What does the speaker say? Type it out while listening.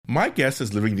My guest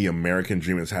is living the American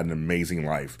dream and has had an amazing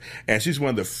life. And she's one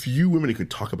of the few women who could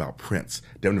talk about Prince.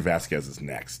 Devin Vasquez is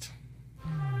next.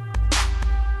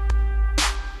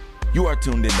 You are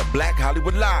tuned in to Black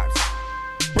Hollywood Lives.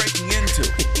 Breaking into.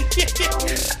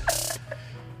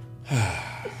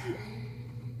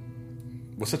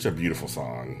 Was such a beautiful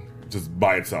song. Just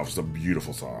by itself, just a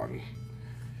beautiful song.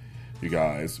 You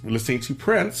guys, we're listening to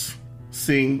Prince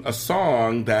sing a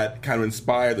song that kind of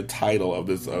inspired the title of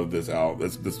this book.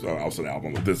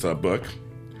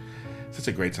 Such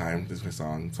a great time. This is my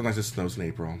song. Sometimes it snows in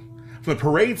April. From the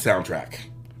Parade soundtrack,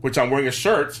 which I'm wearing a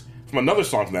shirt from another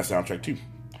song from that soundtrack too,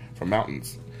 from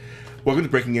Mountains. Welcome to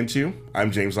Breaking Into.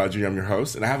 I'm James Lott Jr. I'm your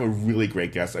host, and I have a really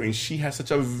great guest. I mean, she has such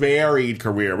a varied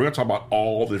career. We're going to talk about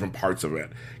all the different parts of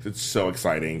it. It's so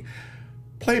exciting.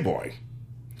 Playboy,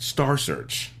 Star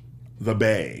Search, The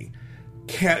Bay,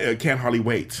 Can't Hardly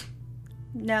Wait.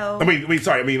 No. What's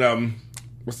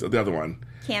the other one?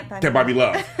 Can't Buy Me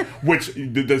Love. Which,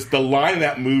 the line in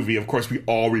that movie, of course, we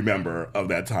all remember of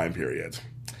that time period.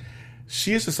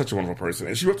 She is just such a wonderful person,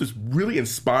 and she wrote this really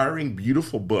inspiring,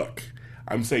 beautiful book.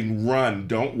 I'm saying run,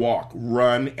 don't walk.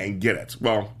 Run and get it.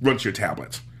 Well, run to your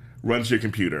tablet. Run to your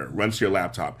computer. Run to your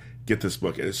laptop. Get this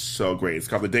book. It is so great. It's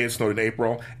called The Day It Snowed in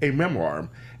April, a memoir.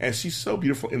 And she's so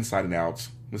beautiful inside and out.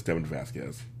 Miss Devin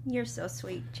Vasquez. You're so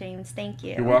sweet, James. Thank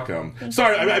you. You're welcome.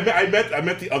 Sorry, I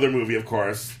meant the other movie, of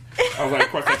course. I was like, of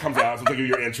course, that comes out. So I'll give you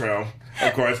your intro,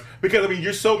 of course. Because, I mean,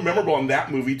 you're so memorable in that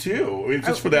movie, too. I mean,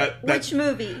 just for that... Which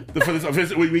movie?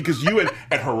 Because you and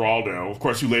Geraldo, of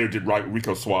course, you later did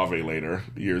Rico Suave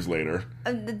years later.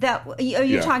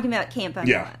 You're talking about Can't Buy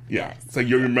Me Love. Yeah. So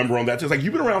you remember on that, too. It's like,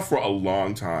 you've been around for a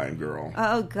long time, girl.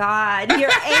 Oh, God.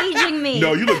 You're aging me.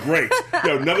 No, you look great.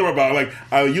 Nothing about it.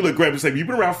 Like, you look great. But like, you've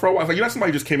been around for a while. It's like, you're not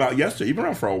somebody who just came out yesterday. You've been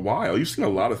around for a while. You've seen a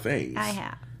lot of things. I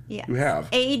have. Yeah. You have.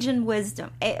 Age and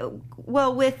wisdom.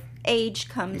 Well, with age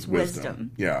comes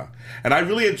wisdom. Yeah. And I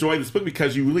really enjoy this book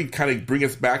because you really kind of bring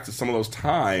us back to some of those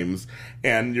times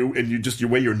and your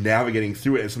way you're navigating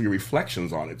through it and some of your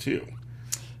reflections on it too.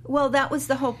 Well, that was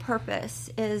the whole purpose,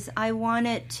 is I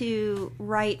wanted to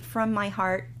write from my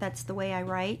heart. That's the way I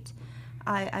write.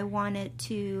 I wanted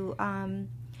to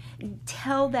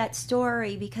tell that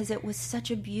story because it was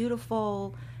such a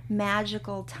beautiful,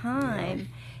 magical time. Yeah.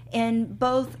 In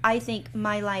both, I think,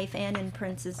 my life and in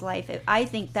Prince's life, I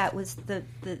think that was the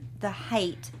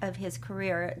height of his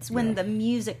career. It's when the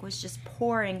music was just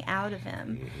pouring out of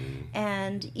him,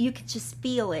 and you could just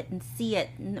feel it and see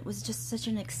it, and it was just such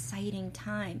an exciting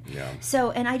time. Yeah.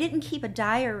 So, and I didn't keep a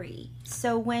diary,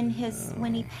 so when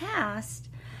he passed,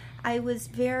 I was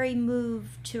very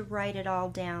moved to write it all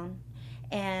down.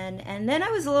 And then I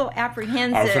was a little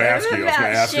apprehensive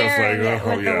about sharing it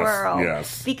with the world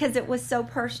because it was so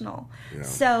personal. Yeah.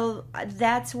 So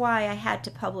that's why I had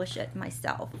to publish it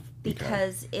myself,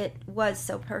 because it was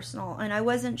so personal. And I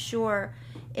wasn't sure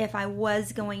if I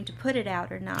was going to put it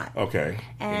out or not. Okay.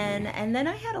 And then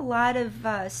I had a lot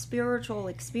of spiritual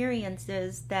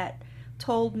experiences that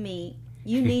told me,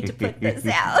 you need to put this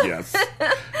out. Yes.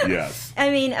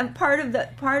 I mean, part of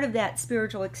that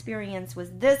spiritual experience was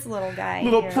this little guy.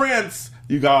 Little Prince.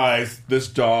 You guys, this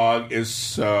dog is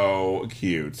so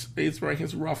cute. He's wearing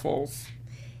his ruffles.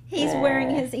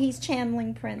 He's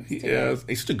channeling Prince. He is.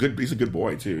 He's a good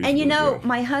boy too. And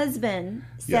my husband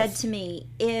said to me,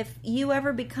 if you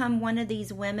ever become one of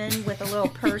these women with a little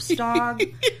purse dog,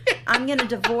 I'm going to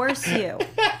divorce you.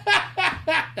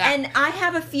 And I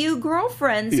have a few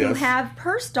girlfriends who have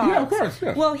purse dogs. Yeah, of course.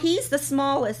 Yes. Well, he's the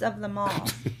smallest of them all.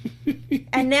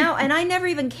 And I never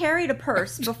even carried a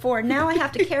purse before. Now I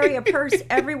have to carry a purse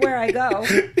everywhere I go.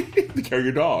 To carry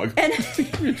your dog. And I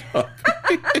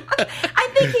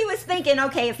think he was thinking,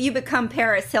 okay, if you become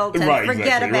Paris Hilton,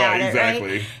 forget about it,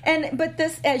 right? But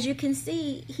this, as you can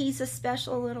see, he's a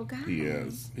special little guy. He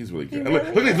is. He's really good.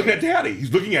 Look, he's looking at Daddy.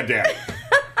 He's looking at Daddy.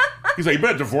 He's like, you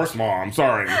better divorce Mom.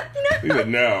 Sorry. He said,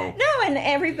 no. No, and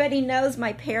everybody knows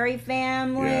my Perry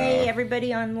family. Yeah.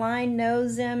 Everybody online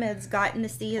knows him, has gotten to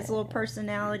see his little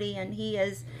personality, and he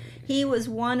was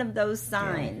one of those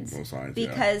signs.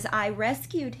 Because I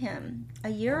rescued him a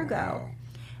year ago. Wow.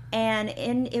 And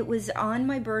it was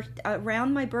on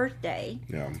around my birthday.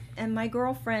 Yeah. And my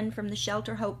girlfriend from the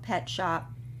Shelter Hope Pet Shop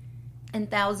in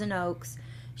Thousand Oaks,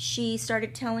 she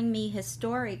started telling me his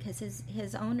story because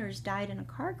his owners died in a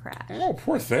car crash. Oh,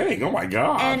 poor thing. Oh, my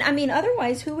God. And, I mean,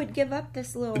 otherwise, who would give up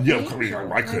this little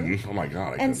angel? I couldn't. Oh, my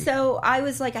God, And so I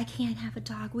was like, I can't have a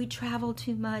dog. We travel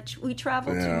too much. It's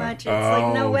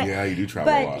like, no way. Yeah, you do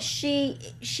travel a lot. But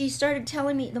she started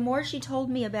telling me, the more she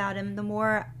told me about him, the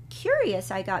more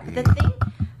curious I got. But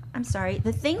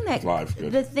the thing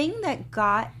that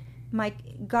got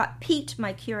piqued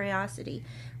my curiosity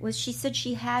was she said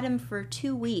she had him for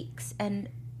 2 weeks and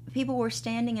people were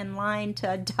standing in line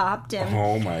to adopt him.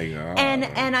 Oh my God.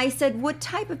 And I said, what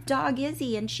type of dog is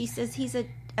he? And she says he's a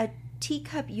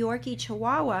teacup Yorkie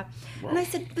Chihuahua. Wow. And I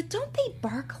said, but don't they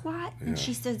bark a lot? Yeah. And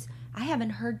she says, I haven't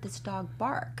heard this dog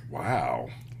bark. Wow.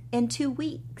 In 2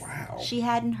 weeks. Wow. She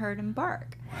hadn't heard him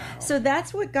bark. Wow. So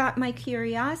that's what got my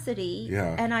curiosity.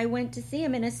 Yeah. And I went to see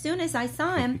him. And as soon as I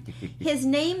saw him, his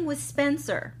name was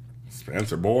Spencer.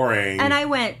 Spencer, boring. And I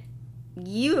went,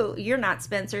 you're not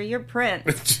Spencer, you're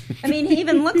Prince. I mean, he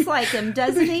even looks like him,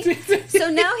 doesn't he? So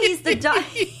now he's the dog.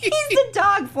 He's the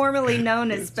dog formerly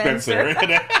known as Spencer.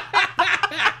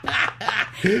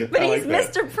 But he's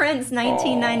Mr. Prince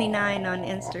 1999 on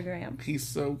Instagram. He's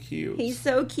so cute. He's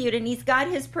so cute, and he's got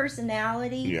his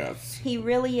personality. Yes. He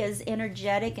really is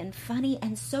energetic and funny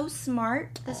and so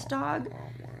smart, this dog. Oh,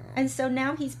 wow. And so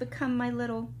now he's become my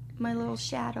little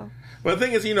shadow. But the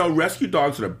thing is, rescue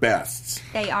dogs are the best.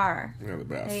 They are. They're the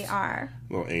best. They are.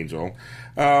 Little angel.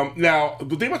 Now,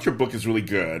 the thing about your book is really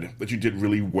good, that you did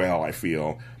really well, I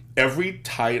feel. Every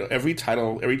title, every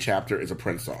chapter is a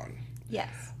Prince song. Yes.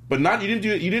 But you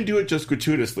didn't do it just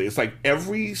gratuitously. It's like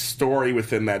every story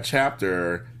within that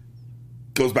chapter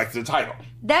goes back to the title.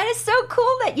 That is so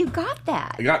cool that you got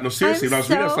that. Seriously. I'm when I was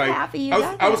reading, I was so like, happy you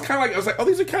got I was that. kind of like, oh,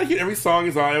 these are kind of cute. Every song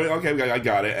is on. Okay, I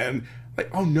got it. And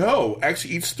like, oh no,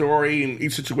 actually, each story and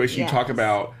each situation Yes. you talk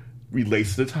about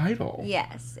relates to the title.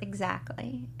 Yes,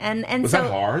 exactly. And Was so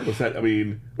that hard? Well,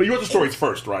 you wrote the stories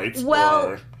first, right?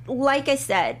 Well, like I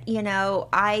said,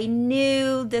 I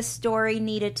knew this story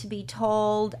needed to be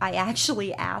told. I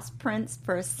actually asked Prince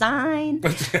for a sign,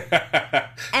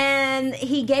 and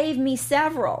he gave me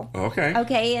several. Okay.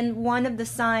 Okay, and one of the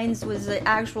signs was an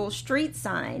actual street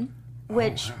sign,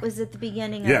 which was at the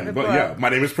beginning of the book. Yeah, my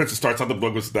name is Prince. It starts out the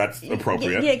book. That's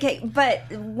appropriate. Yeah, okay, but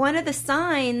one of the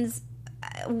signs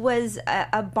was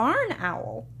a barn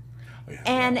owl.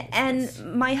 And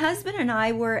my husband and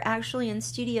I were actually in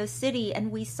Studio City, and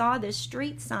we saw this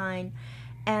street sign,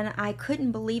 and I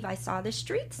couldn't believe I saw this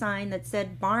street sign that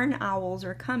said barn owls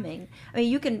are coming. I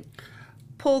mean, you can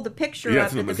pull the picture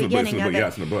up at the beginning of it. Yeah,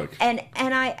 it's in the book.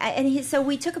 So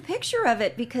we took a picture of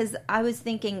it because I was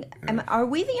thinking, are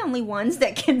we the only ones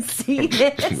that can see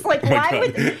this? Like, why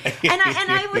would? And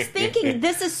I was thinking,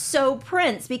 this is so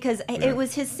Prince because it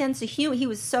was his sense of humor. He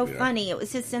was so funny. It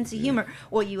was his sense of humor.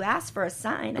 Well, you asked for a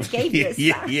sign. I gave you a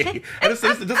sign. Yeah. And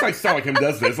it does like sound like him,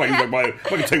 doesn't it? It's like he's like,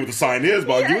 I can tell you what the sign is,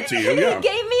 but I'll give it to you. Yeah. He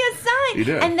gave me a sign. He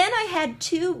did. And then I had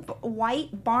 2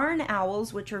 white barn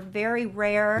owls, which are very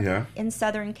rare in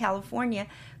Southern California,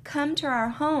 come to our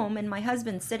home, and my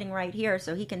husband's sitting right here,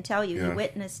 so he can tell you he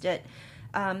witnessed it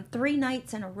 3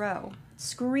 nights in a row,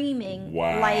 screaming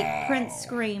like Prince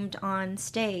screamed on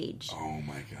stage. Oh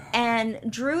my God! And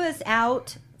drew us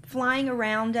out, flying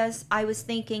around us. I was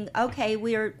thinking, okay,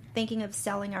 we're thinking of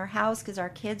selling our house because our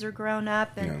kids are grown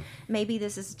up, and maybe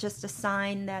this is just a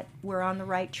sign that we're on the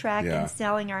right track in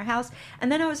selling our house. And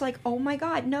then I was like, oh my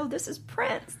God, no, this is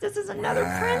Prince. This is another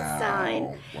Prince sign.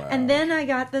 Wow. And then I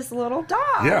got this little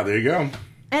dog. Yeah, there you go.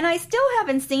 And I still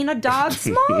haven't seen a dog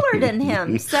smaller than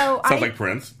him. So Sounds like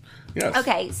Prince. Yes.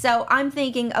 Okay, so I'm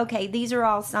thinking, okay, these are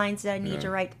all signs that I need to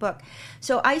write the book.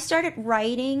 So I started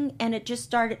writing, and it just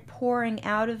started pouring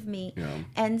out of me. Yeah.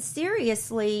 And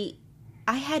seriously,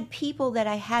 I had people that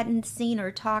I hadn't seen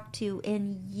or talked to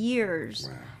in years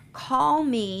call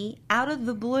me out of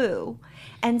the blue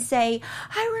and say,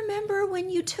 I remember when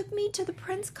you took me to the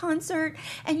Prince concert,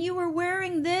 and you were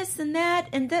wearing this and that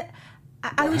and that.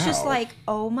 I was just like,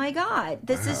 oh my God,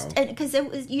 this is, because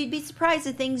you'd be surprised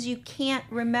at things you can't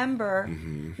remember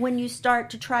when you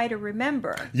start to try to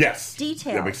remember. Yes.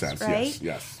 Details. That makes sense. Right?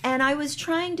 Yes. And I was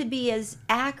trying to be as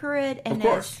accurate and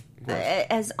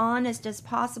as honest as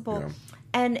possible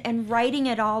and writing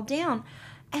it all down.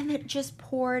 And it just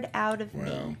poured out of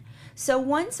me. So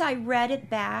once I read it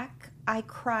back, I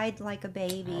cried like a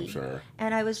baby. I'm sure.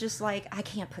 And I was just like, I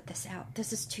can't put this out.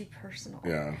 This is too personal.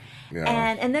 Yeah.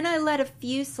 And then I let a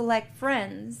few select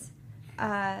friends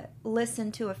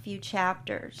listen to a few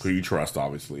chapters. Who you trust,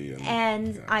 obviously.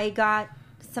 And I got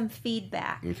some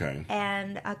feedback. Okay.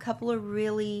 And a couple of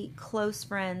really close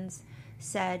friends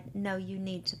said, no, you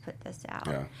need to put this out.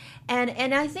 Yeah.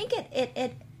 And I think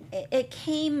it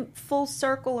came full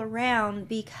circle around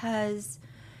because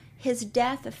his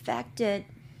death affected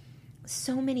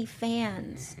so many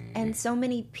fans and so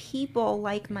many people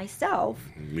like myself.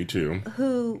 Me too.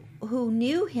 Who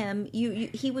knew him.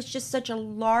 He was just such a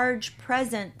large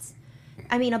presence.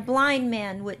 I mean, a blind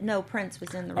man would know Prince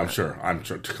was in the room. I'm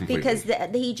sure completely. Because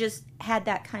he just had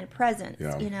that kind of presence,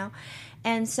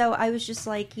 And so I was just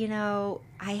like,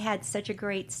 I had such a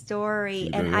great story.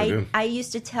 And I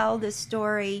used to tell this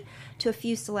story to a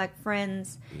few select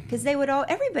friends because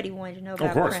everybody wanted to know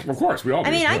about Prince. Of course, we all do.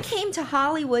 I mean, I came to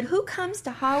Hollywood. Who comes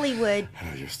to Hollywood? I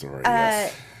know your story,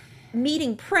 yes.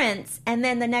 Meeting Prince, and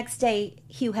then the next day,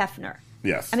 Hugh Hefner.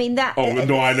 Yes. I mean, that... Oh,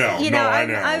 no, I know. I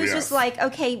know. I was just like,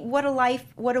 okay, what a life,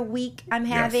 what a week I'm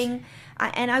having.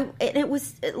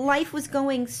 Yes. Life was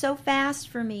going so fast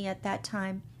for me at that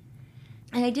time.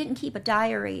 And I didn't keep a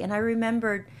diary. And I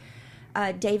remembered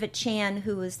David Chan,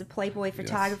 who was the Playboy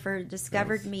photographer,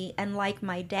 discovered me, and like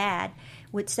my dad,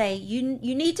 would say, you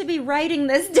need to be writing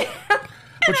this down.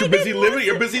 But you're busy living.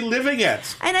 You're busy living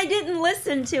it. And I didn't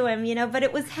listen to him, but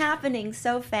it was happening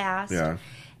so fast. Yeah.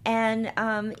 And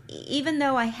even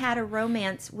though I had a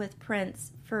romance with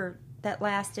Prince that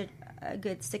lasted a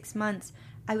good 6 months,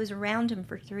 I was around him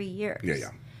for 3 years. Yeah.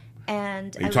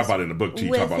 And you talk about it in the book too.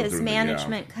 You with talk about his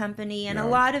management company, and a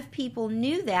lot of people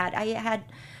knew that.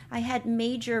 I had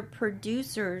major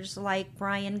producers like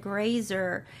Brian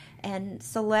Grazer and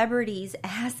celebrities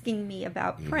asking me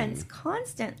about Prince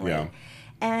constantly. Yeah.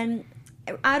 And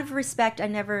out of respect, I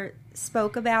never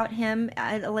spoke about him.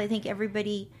 I think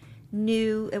everybody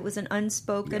knew it was an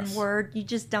unspoken word. You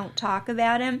just don't talk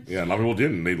about him. Yeah, a lot of people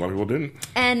didn't. A lot of people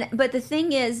didn't. But the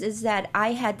thing is that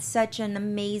I had such an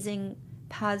amazing,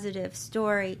 positive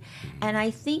story, and I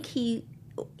think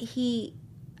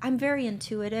I'm very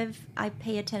intuitive. I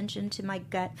pay attention to my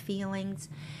gut feelings,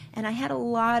 and I had a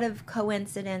lot of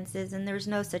coincidences, and there's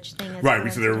no such thing as right. We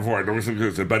said there before. There was some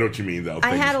coincidence, but I know what you mean, though.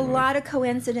 I had a lot of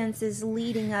coincidences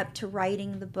leading up to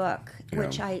writing the book,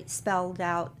 which I spelled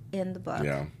out in the book.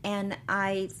 Yeah. And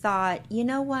I thought, you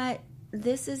know what?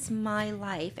 This is my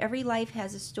life. Every life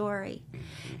has a story,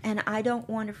 and I don't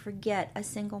want to forget a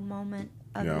single moment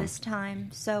of this time.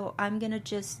 So I'm going to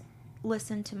just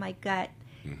listen to my gut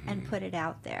and put it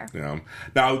out there. Yeah.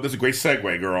 Now, that's a great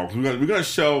segue, girl. We're going to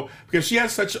show, because she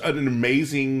has such an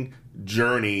amazing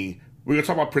journey. We're going to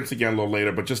talk about Prince again a little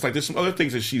later, but just like there's some other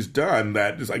things that she's done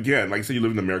that is, again, like I said, you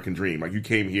live in the American dream. Like you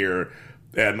came here,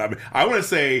 and I want to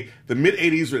say the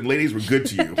mid-'80s and ladies were good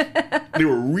to you. They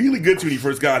were really good to you when you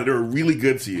first got it. They were really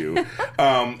good to you.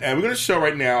 And we're going to show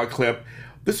right now a clip.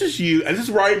 This is you, and this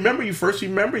is where I remember you first.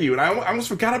 Remember you, and I almost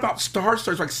forgot about Star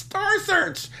Search, like Star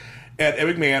Search. And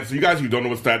Ed McMahon, so you guys who don't know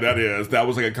what that is, that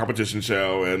was like a competition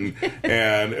show, and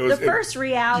it was the first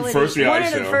reality one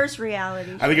of the first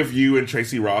reality. I think of you and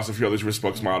Tracy Ross, a few others were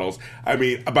spokesmodels. I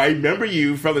mean, but I remember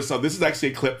you from this. So this is actually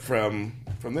a clip from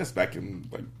this back in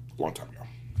like a long time ago.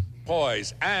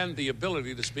 Poise and the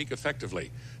ability to speak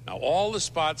effectively. Now, all the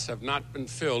spots have not been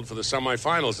filled for the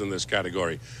semifinals in this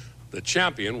category. The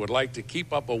champion would like to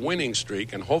keep up a winning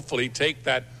streak and hopefully take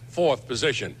that 4th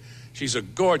position. She's a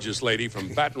gorgeous lady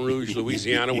from Baton Rouge,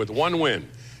 Louisiana, with 1 win.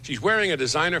 She's wearing a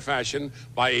designer fashion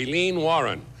by Aileen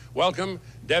Warren. Welcome,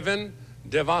 Devin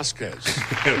DeVasquez.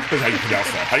 How do you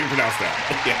pronounce that?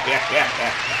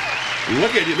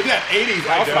 Look at you. Look at that 80s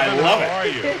outfit. I love it. How are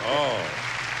you?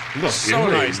 Oh, so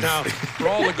nice. Now, for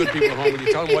all the good people at home, would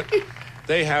you tell them what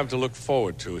they have to look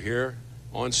forward to here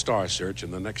on Star Search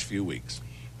in the next few weeks?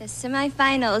 The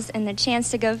semifinals and the chance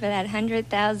to go for that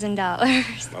 $100,000.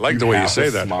 I like the way you say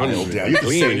that. You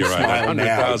gleam in your eye.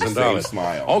 $100,000.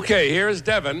 Smile. Okay, here's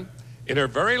Devin in her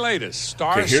very latest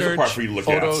Star Search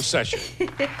photo session.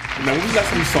 Now, when was that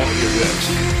time you saw your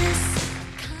bitch?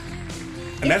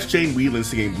 And that's Jane Whelan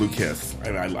singing Blue Kiss.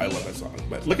 And I love that song.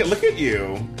 But look at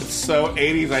you. It's so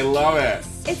 80s. I love it.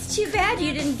 It's too bad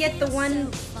you didn't get the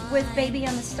one with Baby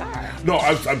on the Star. No,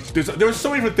 there were so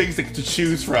many different things to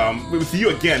choose from. With you,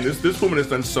 again, this woman has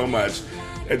done so much.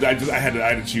 And I had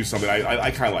to choose something. I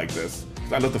kind of like this.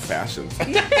 I love the fashions.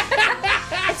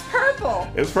 It's purple.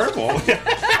 It's purple.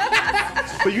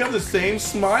 But you have the same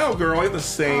smile, girl. You have the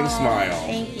same smile.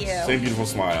 Thank you. Same beautiful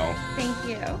smile. Thank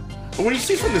you. But when you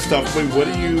see some of this stuff, wait, what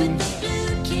do you...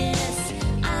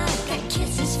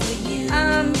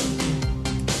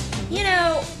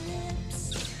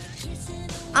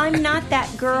 I'm not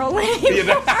that girl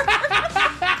anymore.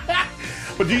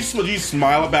 But do you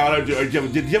smile about it? Did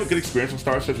you have a good experience with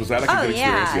Star Search? Was that like a good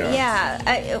experience?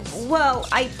 Yeah. Well,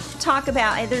 I talk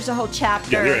about, there's a whole chapter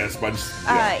there is, but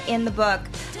in the book,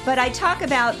 but I talk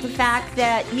about the fact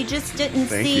that you just didn't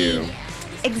see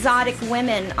exotic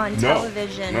women on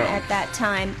television at that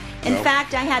time. In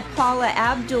fact, I had Paula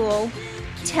Abdul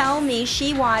tell me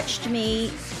she watched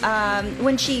me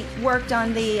when she worked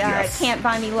on the Can't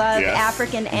Buy Me Love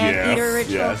African Anteater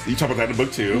Ritual. Yes, you talk about that in the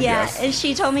book too. Yeah, and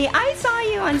she told me, I saw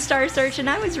you on Star Search and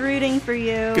I was rooting for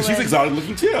you. Because she's exotic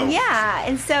looking too. Yeah,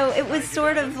 and so it was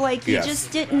sort of like you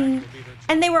just didn't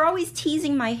And they were always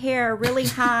teasing my hair really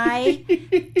high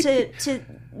to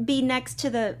be next to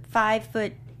the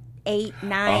 5'8",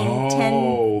 9, 10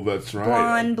 Oh, that's right.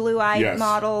 blonde, blue-eyed Yes.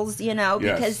 models, Yes.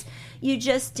 because you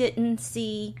just didn't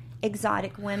see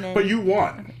exotic women. But you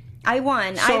won. I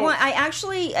won. So- I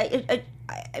actually,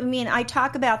 I mean, I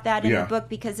talk about that in Yeah. the book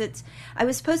because I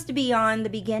was supposed to be on the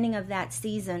beginning of that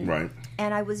season. Right.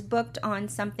 And I was booked on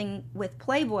something with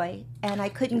Playboy, and I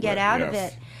couldn't get Right, out of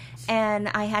yes. it. And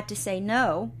I had to say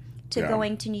no to Yeah.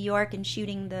 going to New York and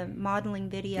shooting the modeling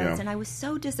videos. Yeah. And I was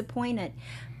so disappointed.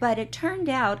 But it turned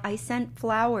out I sent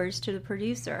flowers to the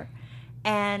producer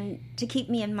and to keep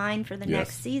me in mind for the Yes.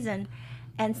 next season.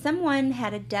 And someone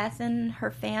had a death in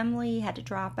her family, had to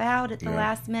drop out at the Yeah.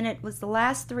 last minute. It was the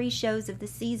last 3 shows of the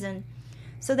season.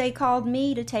 So they called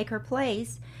me to take her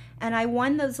place. And I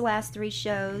won those last 3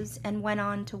 shows and went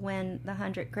on to win the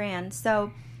 $100,000.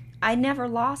 So I never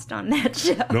lost on that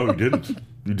show. No, you didn't.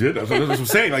 You did. That's what I'm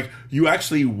saying. Like, you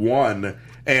actually won.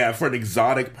 And for an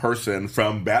exotic person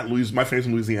from Baton Rouge, my family's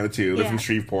from Louisiana too. They're Yeah. from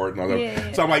Shreveport and all that.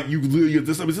 Yeah. So I'm like,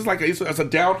 this is like as a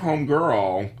down home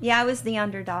girl. Yeah, I was the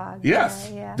underdog.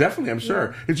 Yes, Yeah. definitely. I'm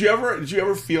sure. Did you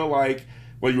ever feel like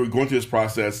while you were going through this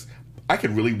process, I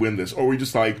could really win this, or were you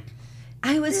just like,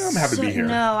 I was Yeah, I'm happy to be here.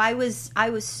 No, I was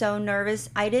so nervous.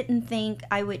 I didn't think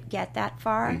I would get that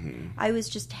far. I was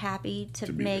just happy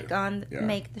to be make there. Yeah.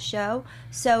 make the show.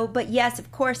 So, but yes,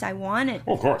 of course I wanted.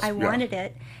 Of course, I yeah. wanted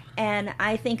it. And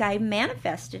I think I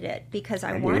manifested it because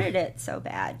I believe wanted it. it so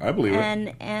bad. I believe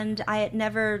it. And I had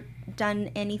never done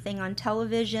anything on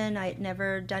television. I had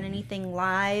never done anything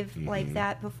live Mm-hmm. like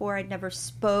that before. I'd never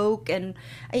spoke. And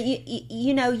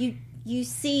you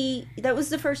see, that was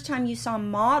the first time you saw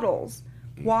models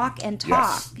walk and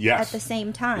talk yes. at the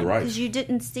same time, You're right. because you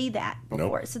didn't see that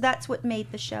before. Nope. So that's what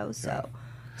made the show so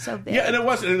big. yeah, and it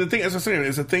was. And the thing, as I'm saying,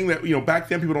 it's a thing that back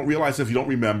then people don't realize if you don't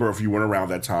remember, if you weren't around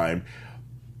that time.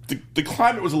 The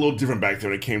climate was a little different back then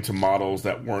when it came to models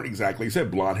that weren't exactly, you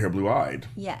said, blonde hair, blue eyed.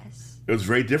 Yes. It was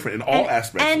very different in all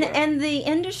aspects. And of that. and the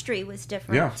industry was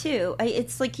different Yeah. too.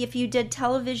 It's like if you did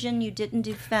television, you didn't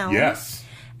do film. Yes.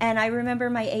 And I remember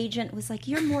my agent was like,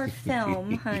 "You're more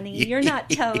film, honey. You're not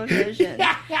television."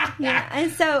 Yeah.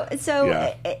 And so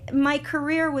Yeah. my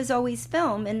career was always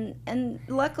film, and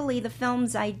luckily the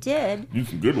films I did You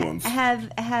some good ones.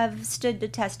 have stood the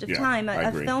test of Yeah, time. I A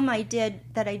agree. film I did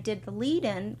the lead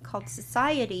in called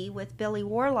Society with Billy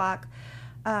Warlock.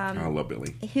 I love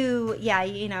Billy. Who,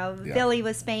 Billy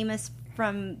was famous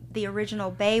from the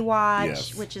original Baywatch,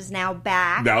 Yes. which is now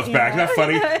back. Now it's you back. know? Isn't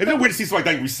that funny? Isn't it weird to see something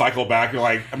like that recycle back? You're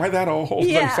like, am I that old?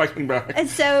 Yeah. Recycling back. And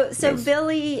so Yes.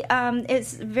 Billy,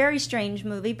 it's a very strange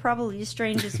movie, probably the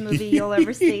strangest movie you'll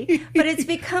ever see, but it's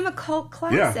become a cult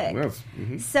classic. Yeah, yes.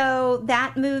 Mm-hmm. So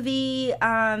that movie,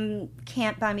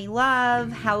 Can't Buy Me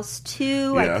Love, House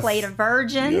 2, I Yes. played a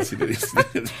virgin. Yes, he did. Yes,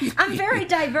 he did. I'm very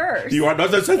diverse. You are.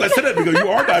 I said it because you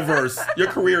are diverse. Your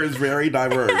career is very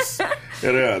diverse.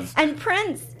 It is. And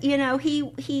Prince,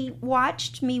 he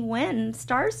watched me win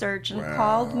Star Search and Wow.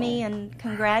 called me and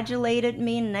congratulated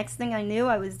me. And next thing I knew,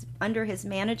 I was under his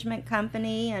management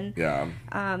company. And Yeah.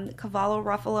 Cavallo,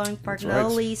 Ruffalo, and That's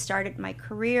Fargnoli started my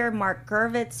career. Mark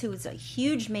Gervitz, who is a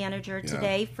huge manager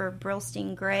today for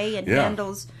Brillstein Gray and Yeah.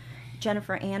 handles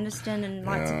Jennifer Aniston and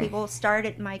lots of Yeah. people,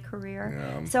 started my career.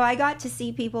 Yeah. So I got to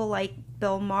see people like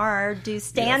Bill Maher do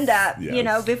stand-up,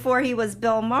 Yes. before he was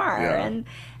Bill Maher. Yeah.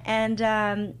 And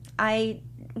I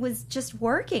was just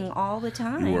working all the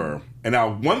time. You were. And now,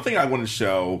 one thing I want to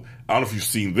show, I don't know if you've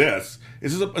seen this,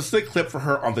 is a slick clip for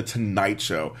her on The Tonight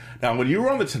Show. Now, when you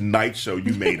were on The Tonight Show,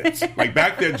 you made it. Like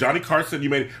back then, Johnny Carson, you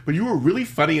made it. But you were really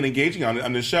funny and engaging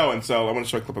on the show, and so I want to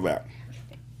show a clip of that.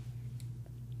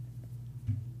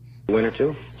 Win or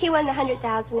two? He won the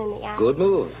 100,000 in the act. Good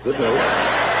move. Good move.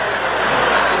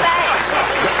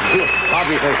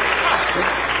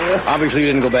 Obviously, you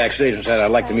didn't go backstage and said,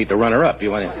 I'd like to meet the runner-up.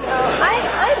 You went in.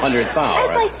 100,000, I'd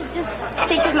right? like to just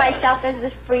think of myself as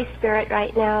a free spirit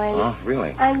right now, and Oh,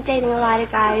 really? I'm dating a lot of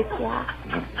guys.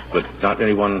 Yeah. But not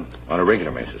anyone on a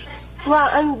regular basis. Well,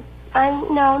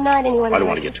 I'm no, not anyone. I don't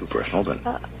want to get too personal, but...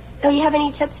 Do you have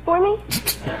any tips for me?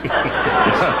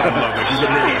 I love that. He's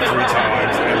been married 3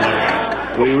 times. I love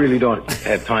that. We really don't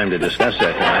have time to discuss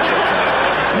that tonight.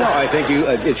 No, I think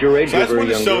it's your age. So I just you're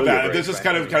wanted to very show young girl, that. you're This very is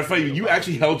kind of funny. You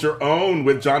actually held your own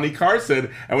with Johnny Carson,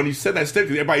 and when you said that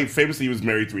statement, everybody famously was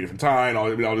married 3 different times,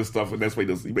 all this stuff, and that's why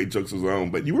he made jokes of his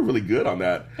own. But you were really good on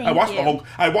that. Thank I watched you.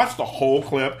 I watched the whole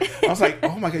clip. I was like,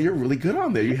 oh my god, you're really good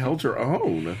on there. You held your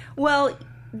own. Well,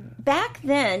 back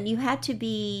then you had to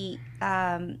be,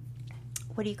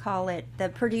 what do you call it? The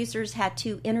producers had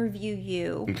to interview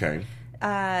you. Okay.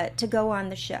 to go on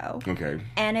the show. Okay.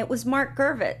 And it was Mark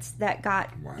Gervitz that got.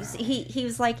 Wow. He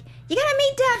was like, "You gotta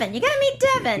meet Devin. You gotta meet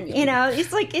Devin." You know,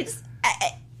 it's like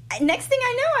next thing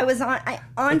I know, I was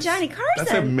on Johnny Carson.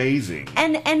 That's amazing.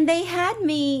 And they had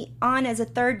me on as a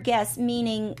third guest,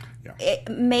 meaning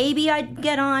maybe I'd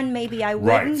get on, maybe I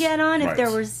wouldn't get on if there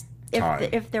was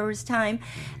if there was time.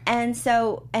 And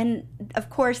so, and of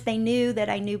course they knew that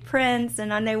I knew Prince,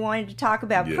 and they wanted to talk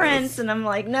about Prince, and I'm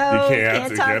like, no,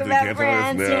 can't talk about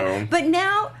Prince. No. But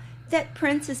now that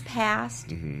Prince has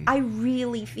passed, I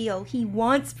really feel he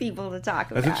wants people to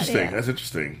talk about him. That's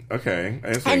interesting. Okay.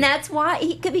 And that's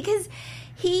why, because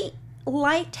he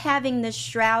liked having this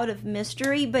shroud of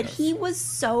mystery, but he was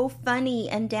so funny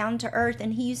and down to earth,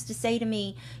 and he used to say to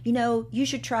me, you know, you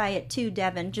should try it too,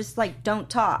 Devin, just like don't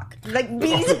talk, like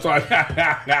because he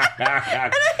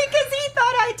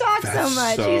thought I talked so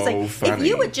much. He was like, funny. if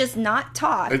you would just not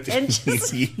talk and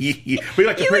just we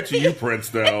like to picture you, Prince,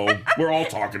 though. We're all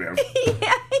talkative.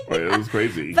 It was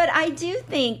crazy. But I do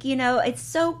think, you know, it's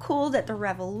so cool that the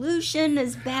Revolution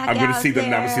is back. I'm going to out see them.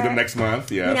 there. I'm going to see them next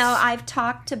month. Yes. You know, I've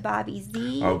talked to Bobby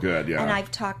Z. Oh, good. Yeah. And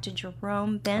I've talked to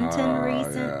Jerome Benton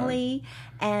recently,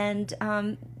 and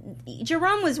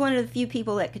Jerome was one of the few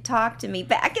people that could talk to me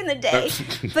back in the day.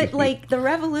 But like the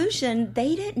Revolution,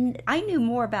 they didn't. I knew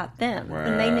more about them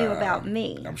than they knew about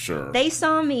me. I'm sure they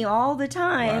saw me all the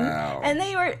time, and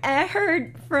they were. I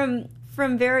heard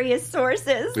from various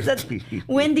sources that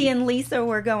Wendy and Lisa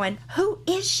were going, who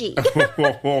is she?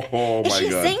 Is she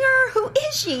a singer? Who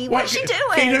is she? What's she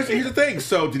doing? Here's the thing.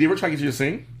 So, did he ever try to get you to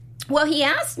sing? Well, he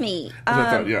asked me.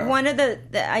 One of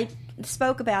I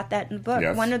spoke about that in the book.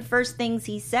 Yes. One of the first things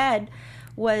he said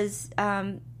was,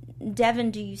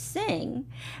 Devin, do you sing?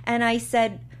 And I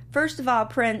said, first of all,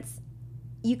 Prince,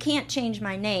 you can't change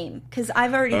my name because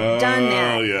I've already done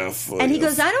that. Yes. And he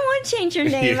goes, I don't want to change your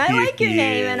name. I like your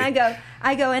name. And I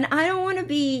go, and I don't want to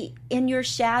be in your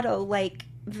shadow like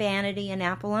Vanity and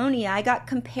Apollonia. I got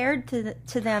compared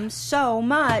to them so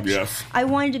much. Yes. I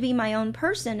wanted to be my own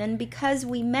person. And because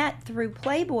we met through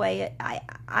Playboy,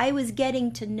 I was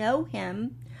getting to know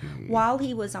him while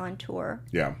he was on tour.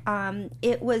 Yeah.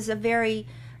 It was a very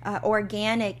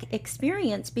organic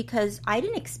experience because I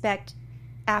didn't expect,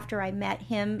 after I met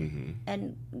him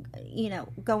and, you know,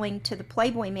 going to the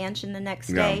Playboy Mansion the next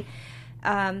day,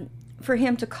 for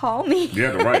him to call me.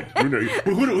 Yeah, right.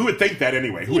 Who would think that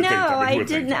anyway? Who would think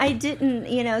that? I didn't,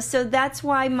 you know, so that's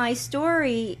why my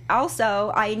story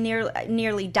also, I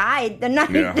nearly died the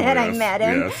night that I met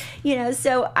him. Yes. You know,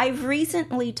 so I've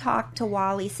recently talked to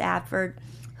Wally Safford,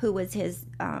 who was his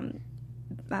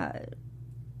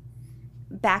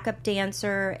backup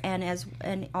dancer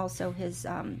and also his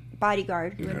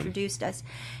bodyguard who introduced us.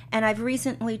 And I've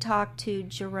recently talked to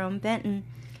Jerome Benton,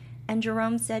 and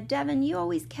Jerome said, Devin, you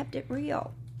always kept it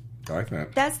real. I like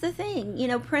that. That's the thing. You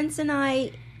know, Prince and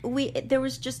I, there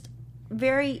was just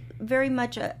very, very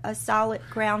much a solid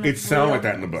ground of It sounded like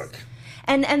that in the realness. book.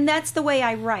 And that's the way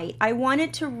I write. I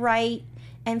wanted to write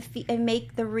and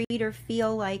make the reader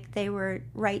feel like they were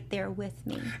right there with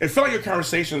me. It felt like your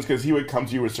conversations, because he would come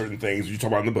to you with certain things you talk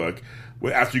about in the book,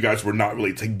 after you guys were not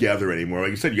really together anymore. Like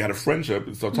you said, you had a friendship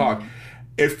and still talk.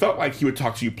 It felt like he would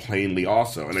talk to you plainly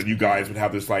also, and then you guys would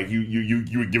have this, like, you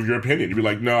would give your opinion. You'd be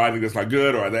like, no, I think that's not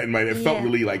good, or that. It felt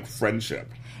really like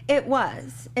friendship. It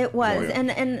was. Oh, yeah.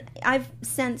 And I've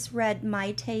since read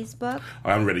Maite's book.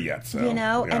 I haven't read it yet, so. You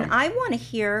know, yeah. and I want to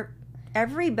hear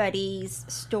everybody's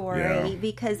story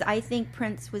because I think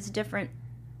Prince was different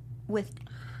with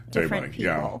different people.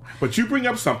 Yeah. But you bring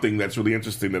up something that's really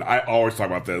interesting that I always talk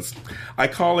about this. I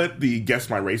call it the Guess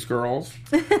My Race girls.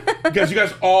 Because you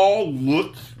guys all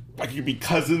look like you'd be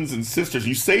cousins and sisters.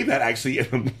 You say that actually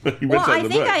in the Well, I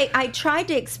think I tried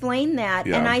to explain that,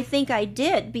 and I think I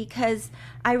did, because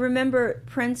I remember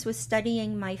Prince was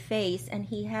studying my face, and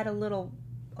he had a little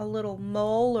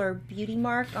mole or beauty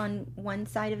mark on one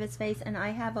side of his face, and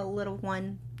I have a little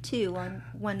one too on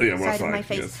one side of my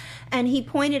face. Yes. And he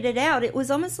pointed it out. It was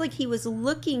almost like he was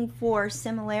looking for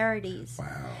similarities.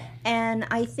 Wow. And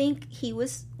I think he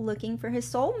was looking for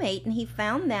his soulmate, and he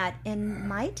found that in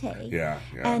Maite. Yeah.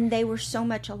 And they were so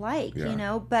much alike, you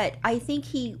know. But I think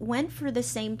he went for the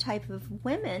same type of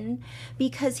women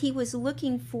because he was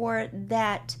looking for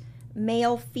that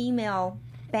male-female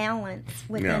balance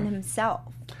within himself.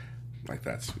 Like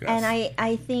that's, yes. And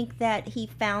I think that he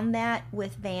found that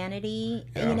with Vanity,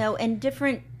 you know, and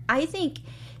different. I think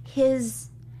his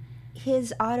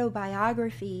his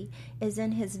autobiography is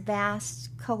in his vast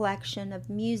collection of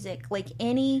music. Like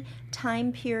any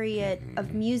time period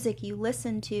of music you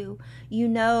listen to, you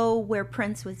know where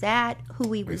Prince was at,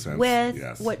 who he was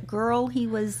with, what girl he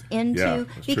was into,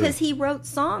 because he wrote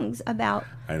songs about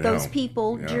those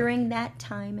people during that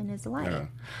time in his life. Yeah.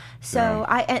 So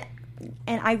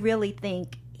I really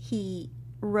think he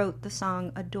wrote the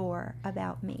song "Adore"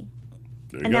 about me.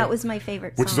 And that was my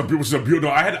favorite song. Which is a beautiful.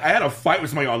 I had a fight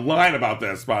with somebody online about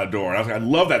that, about Adore. I was like, I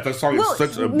love that. That song is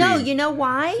such a no. You know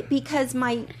why? Because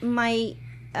my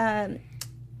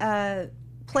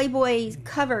Playboy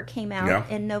cover came out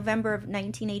in November of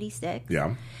 1986.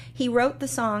 Yeah. He wrote the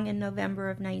song in November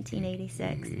of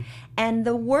 1986, and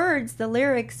the words, the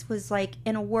lyrics was like,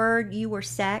 in a word, you were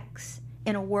sex.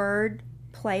 In a word,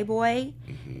 Playboy.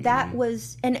 That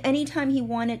was, and anytime he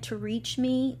wanted to reach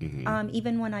me,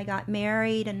 even when I got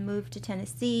married and moved to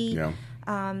Tennessee,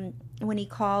 when he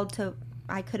called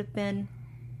I could have been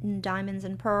in Diamonds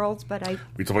and Pearls, but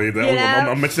we told you that.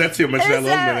 I'll mention that too. I'll mention that in a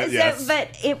little minute. Yes.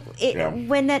 But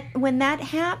when that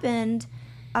happened,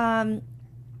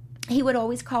 he would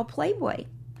always call Playboy.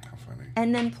 How funny.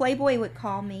 And then Playboy would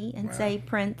call me and say,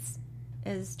 Prince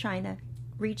is trying to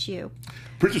reach you.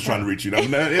 Prince is trying to reach you. Now,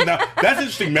 that's an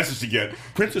interesting message to get.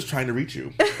 Prince is trying to reach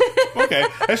you. Okay.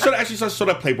 And so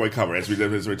that Playboy cover, as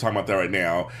we're talking about that right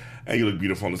now. And you look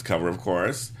beautiful on this cover, of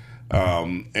course.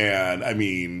 And, I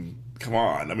mean, come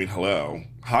on. I mean, hello.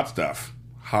 Hot stuff.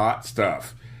 Hot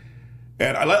stuff.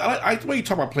 And I like the way you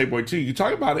talk about Playboy, too. You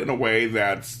talk about it in a way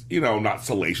that's, not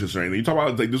salacious or anything. You talk about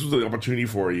it like this was an opportunity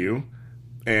for you.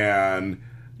 And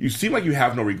you seem like you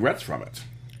have no regrets from it.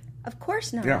 Of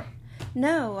course not. Yeah.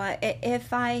 No,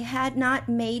 if I had not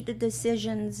made the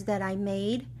decisions that I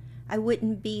made, I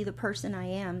wouldn't be the person I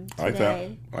am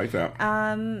today. I like that.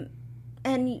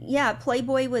 And yeah,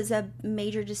 Playboy was a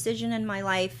major decision in my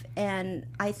life, and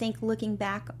I think looking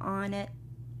back on it,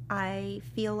 I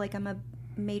feel like I'm a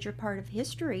major part of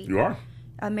history. You are?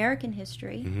 American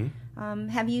history.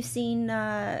 Have you seen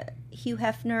Hugh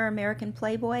Hefner, American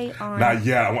Playboy on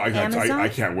Amazon? I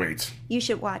can't wait. You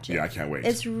should watch it. Yeah, I can't wait.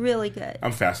 It's really good.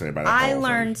 I'm fascinated by that. I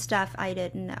learned stuff I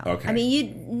didn't know. Okay. I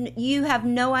mean, you have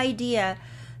no idea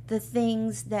the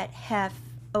things that Hef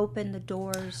opened the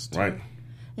doors to. Right.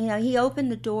 He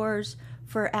opened the doors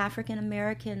for African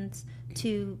Americans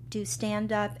to do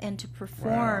stand-up and to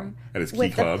perform at his key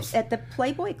clubs. At the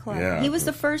Playboy Club. Yeah, he was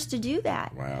the first to do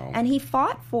that. Wow. And he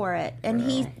fought for it. And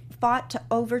he fought to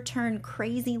overturn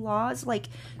crazy laws. Like,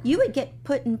 you would get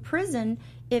put in prison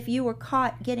if you were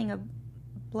caught getting a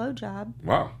blowjob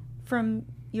from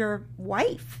your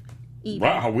wife, even.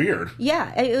 Wow, how weird.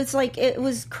 Yeah, it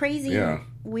was crazy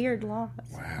weird laws.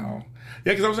 Wow.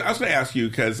 Yeah, because I was going to ask you,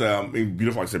 because,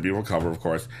 beautiful, like I said, beautiful cover, of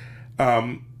course.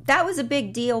 That was a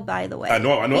big deal, by the way. I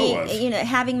know it was.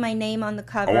 Having my name on the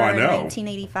cover in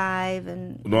 1985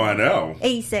 and... No, I know.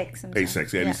 86.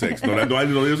 86. No, I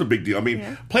know it was a big deal. I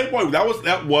mean, Playboy, that was,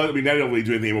 I mean, I didn't really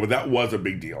do anything, but that was a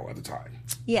big deal at the time.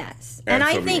 Yes. And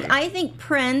I think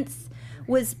Prince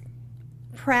was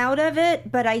proud of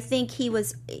it, but I think he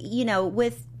was,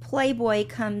 with Playboy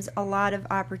comes a lot of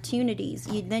opportunities.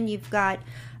 Then you've got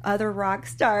other rock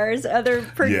stars, other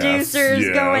producers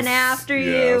going after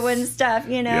you and stuff,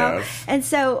 Yes. And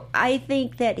so I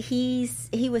think that he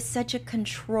was such a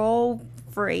control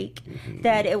freak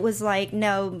that it was like,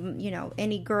 no,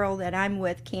 any girl that I'm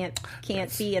with can't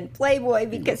be in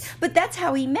Playboy but that's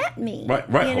how he met me. Right.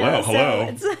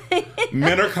 Hello. So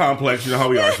men are complex. You know how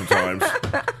we are sometimes.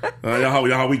 You know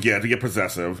how we get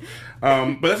possessive.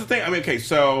 But that's the thing. I mean, okay,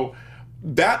 so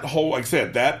that whole, like I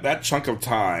said, that chunk of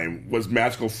time was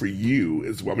magical for you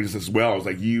as well. I mean, just as well. It was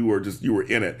like you were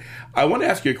in it. I want to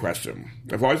ask you a question.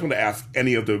 I've always wanted to ask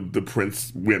any of the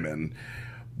Prince women,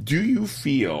 do you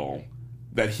feel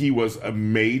that he was a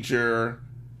major,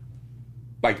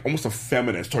 like almost a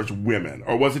feminist towards women,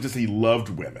 or was it just he loved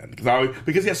women?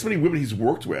 Because he has so many women he's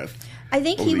worked with. I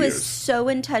think he was so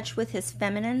in touch with his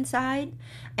feminine side,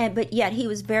 but yet he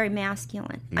was very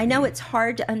masculine. I know it's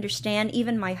hard to understand.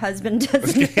 Even my husband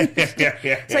doesn't.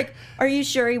 It's like, are you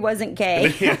sure he wasn't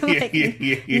gay?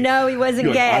 No, he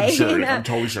wasn't gay. I'm sure. I'm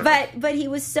totally sure. But he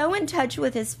was so in touch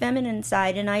with his feminine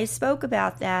side, and I spoke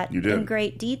about that in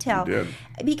great detail. You did.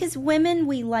 Because women,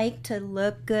 we like to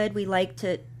look good. We like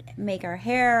to make our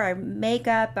hair, our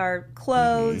makeup, our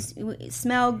clothes,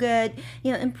 smell good.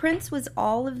 And Prince was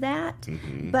all of that.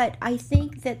 But I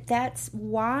think that that's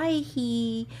why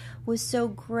he was so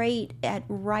great at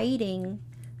writing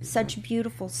such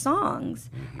beautiful songs.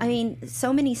 I mean,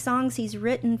 so many songs he's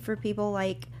written for people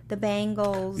like the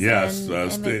Bangles. Yes,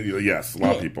 and yes, a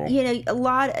lot of people. You know, a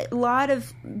lot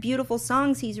of beautiful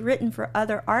songs he's written for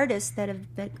other artists that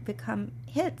have become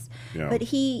hits. Yeah. But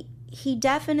he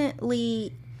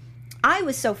definitely. I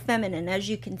was so feminine, as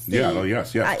you can see. Yeah,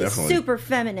 yes, definitely. Super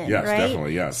feminine, yes, right?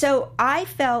 Definitely, yes. So I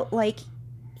felt like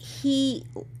he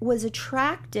was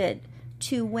attracted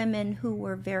to women who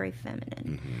were very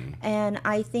feminine. Mm-hmm. And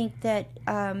I think that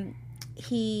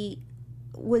he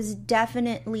was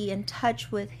definitely in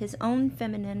touch with his own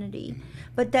femininity,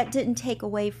 but that didn't take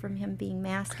away from him being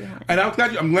masculine. And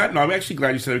I'm actually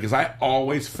glad you said it, because I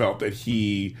always felt that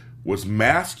he was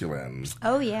masculine.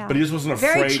 Oh yeah, but he just wasn't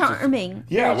afraid. Very charming.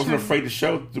 I wasn't afraid to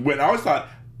show. I always thought,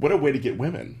 what a way to get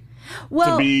women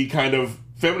to be kind of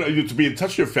feminine, to be in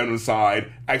touch with your feminine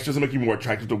side. Actually, doesn't make you more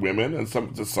attractive to women, and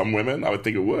to some women, I would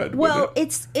think it would. Well,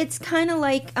 it's kind of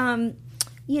like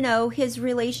his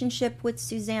relationship with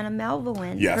Susanna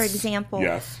Melvoin, for example.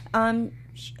 Yes.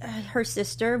 Her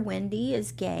sister Wendy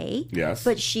is gay, yes,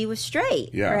 but she was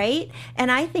straight, right? And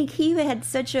I think he had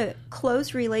such a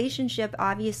close relationship,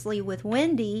 obviously, with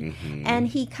Wendy, and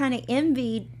he kind of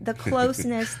envied the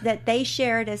closeness that they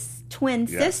shared as twin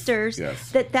sisters.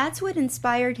 Yes. That's what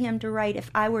inspired him to write "If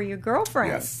I Were Your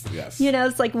Girlfriend." Yes. You know,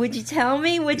 it's like, would you tell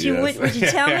me what you would you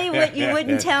tell me what you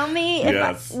wouldn't tell me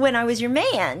when I was your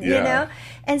man? You know,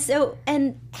 and so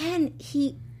and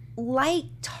he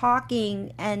liked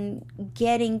talking and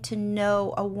getting to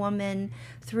know a woman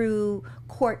through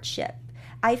courtship.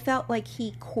 I felt like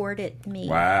he courted me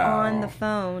on the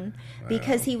phone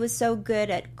because he was so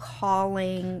good at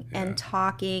calling and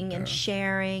talking and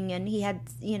sharing, and he had,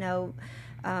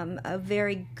 a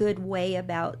very good way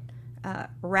about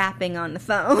rapping on the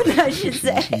phone, I should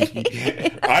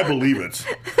say. I believe it.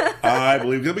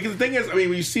 Because the thing is,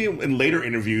 when you see him in later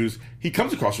interviews, he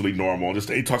comes across really normal.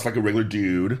 He talks like a regular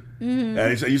dude. Mm-hmm.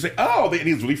 And you say, and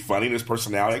he's really funny in his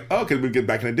personality. Because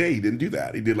back in the day, he didn't do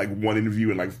that. He did like one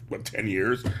interview in 10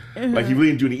 years. Mm-hmm. Like, he really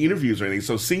didn't do any interviews or anything.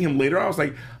 So seeing him later, I was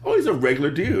like, he's a regular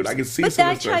dude. I can see but some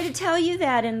I of try to tell you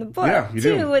that in the book,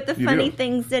 too, with the funny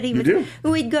things that he would.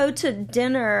 We'd go to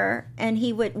dinner, and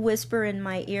he would whisper in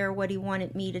my ear what he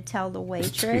wanted me to tell the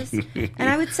waitress. And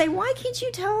I would say, why can't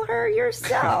you tell her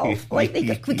yourself?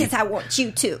 Because I want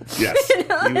you to. Yes.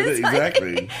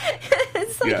 Exactly.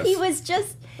 It's like he was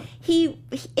just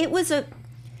it was a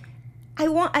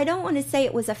I don't want to say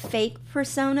it was a fake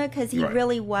persona, because he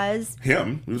really was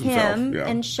him. He was himself,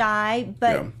 and shy,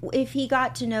 but if he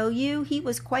got to know you, he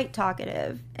was quite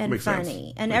talkative and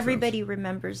funny, and everybody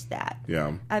remembers that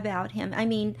about him. I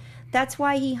mean, that's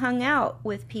why he hung out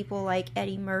with people like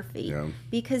Eddie Murphy,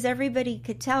 because everybody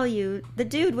could tell you the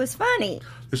dude was funny.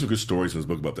 There's some good stories in his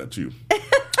book about that too.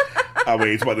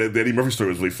 It's about the Eddie Murphy story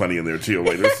was really funny in there too.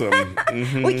 There's some.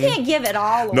 We can't give it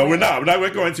all away. No, we're not. We're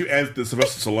going to. And the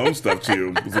Sylvester Stallone stuff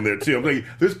too was in there too. I'm telling you,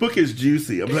 this book is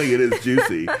juicy. I'm telling you, it is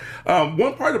juicy.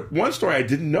 One story I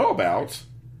didn't know about,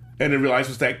 and then realized,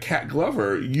 was that Cat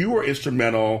Glover, you were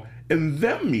instrumental in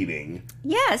them meeting.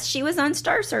 Yes, she was on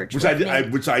Star Search, which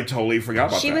I totally forgot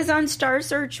about. She was on Star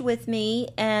Search with me,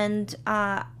 and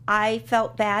I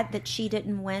felt bad that she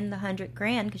didn't win the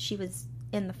 $100,000 because she was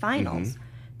in the finals. Mm-hmm.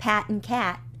 Pat and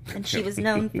Cat, and she was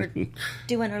known for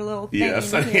doing her little thing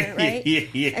in here, right?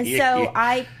 And so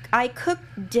I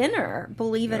cooked dinner,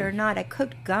 believe it or not. I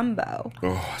cooked gumbo.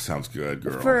 Oh, sounds good,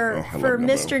 girl. For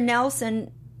Mr.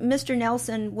 Nelson. Mr.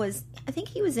 Nelson was, I think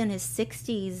he was in his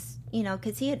 60s,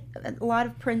 because he had a lot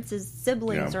of Prince's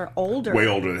siblings are older. Way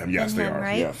older than him, yes, they are.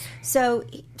 Right? Yes.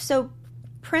 So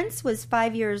Prince was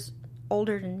 5 years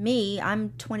older than me.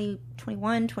 I'm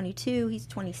 21, 22. He's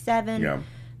 27. Yeah.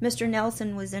 Mr.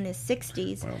 Nelson was in his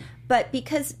 60s. Wow. But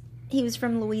because he was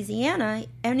from Louisiana,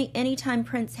 anytime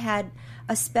Prince had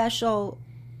a special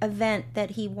event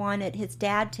that he wanted his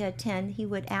dad to attend, he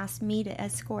would ask me to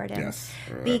escort him. Yes.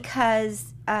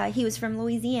 Because he was from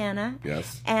Louisiana.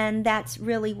 Yes. And that's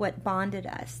really what bonded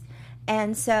us.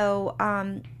 And so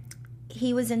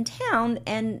he was in town,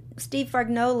 and Steve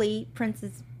Fargnoli,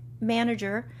 Prince's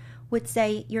manager, would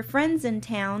say, "Your friend's in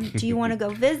town. Do you want to go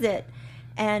visit?"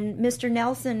 And Mr.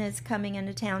 Nelson is coming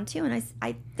into town, too. And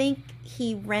I think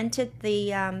he rented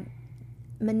the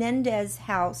Menendez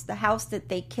house, the house that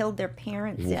they killed their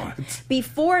parents in,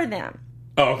 before them.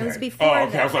 Oh, okay. It was before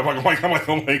them. I was like,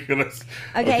 oh my goodness.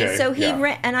 Okay, so he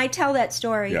and I tell that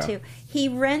story, too. He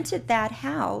rented that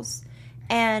house,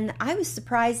 and I was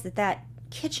surprised that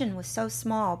kitchen was so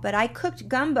small. But I cooked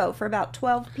gumbo for about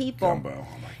 12 people. Gumbo,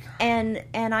 oh my God.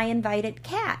 And I invited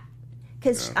Kat,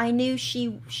 because I knew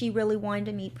she really wanted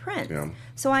to meet Prince. Yeah.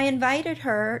 So I invited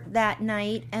her that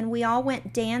night, and we all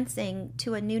went dancing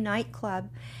to a new nightclub.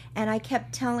 And I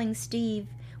kept telling Steve,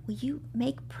 will you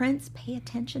make Prince pay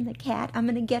attention to Kat? I'm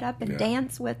going to get up and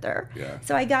dance with her. Yeah.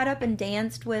 So I got up and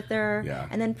danced with her,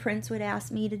 and then Prince would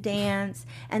ask me to dance,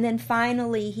 and then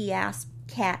finally he asked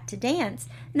Kat to dance.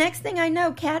 Next thing I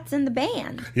know, Kat's in the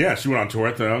band. Yeah, she went on tour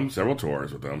with them, several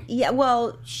tours with them. Yeah,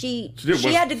 well, she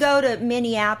had to go to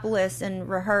Minneapolis and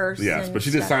rehearse. Yes, and but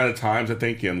she did stuff. Sign of the Times, I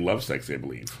think, in Lovesexy, I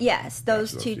believe. Yes,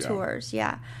 those two tours,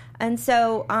 yeah. And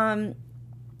so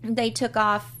they took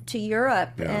off to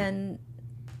Europe, and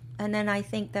then I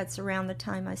think that's around the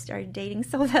time I started dating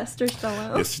Sylvester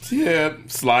Stallone. Yes, you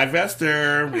did. Sly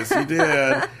Vester. Yes, you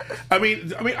did. I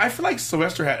mean, I feel like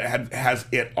Sylvester has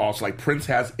it also. Like Prince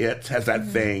has that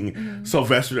thing. Mm-hmm.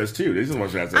 Sylvester does too. He's the one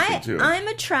who has that thing too. I'm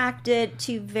attracted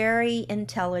to very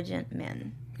intelligent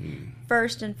men.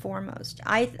 First and foremost,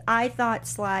 I thought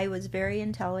Sly was very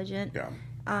intelligent. Yeah.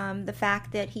 The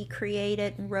fact that he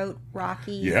created and wrote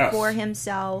Rocky for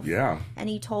himself. Yeah. And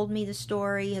he told me the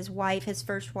story. His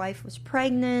first wife was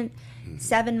pregnant,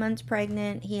 7 months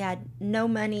pregnant. He had no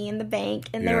money in the bank,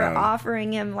 and they were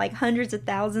offering him like hundreds of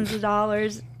thousands of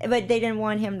dollars, but they didn't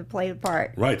want him to play the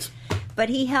part. Right. But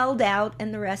he held out,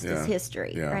 and the rest is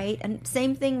history, right? And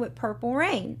same thing with Purple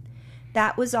Rain.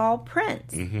 That was all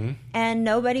Prince. Mm-hmm. And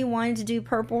nobody wanted to do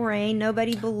Purple Rain.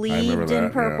 Nobody believed in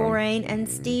Purple Rain. And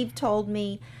Steve told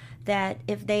me that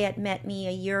if they had met me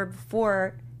a year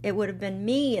before, it would have been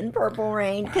me in Purple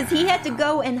Rain. Because he had to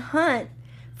go and hunt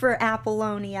for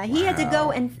Apollonia. He had to go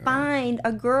and find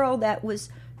a girl that was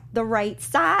the right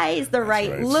size, the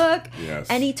right look. Yes.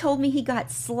 And he told me he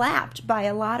got slapped by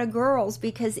a lot of girls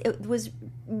because it was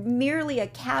merely a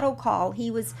cattle call.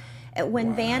 He was...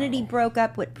 When Vanity broke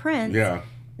up with Prince,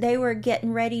 they were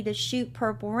getting ready to shoot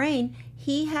Purple Rain.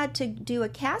 He had to do a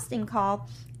casting call,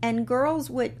 and girls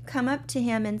would come up to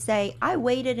him and say, I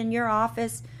waited in your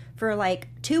office for like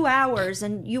 2 hours,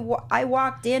 and I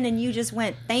walked in and you just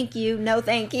went, thank you, no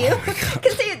thank you.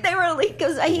 Because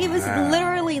he was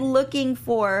literally looking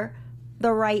for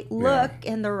the right look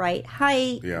and the right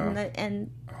height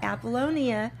and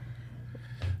Apollonia.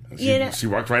 She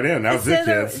walked right in. That was it,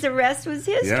 kids. The rest was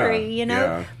history, you know.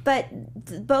 Yeah.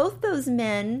 But both those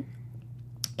men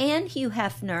and Hugh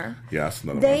Hefner,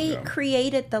 they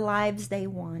created the lives they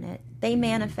wanted. They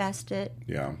manifested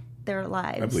their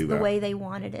lives the way they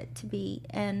wanted it to be.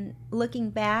 And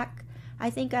looking back, I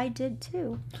think I did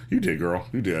too. You did, girl.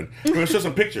 You did. We're going to show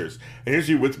some pictures. And here's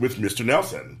you with Mr.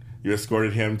 Nelson. You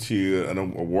escorted him to an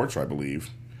award show, I believe.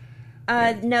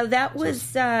 No, that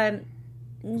was...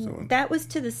 that was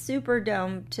to the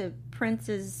Superdome, to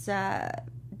Prince's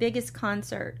biggest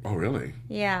concert. Oh, really?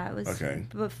 Yeah, it was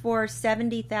before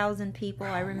 70,000 people.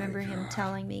 I remember him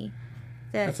telling me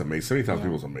that. That's amazing. 70,000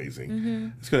 people is amazing. Mm-hmm.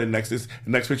 Let's go to the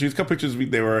next picture. These couple pictures,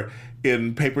 they were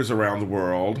in papers around the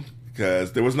world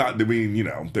because there was not. They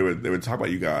would talk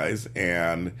about you guys,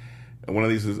 and one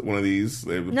of these.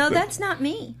 No, that's not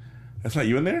me. That's not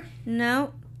you in there?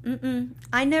 No.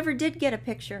 I never did get a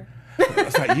picture.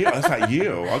 That's not you. That's not you.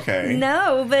 Okay.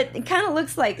 No, but it kind of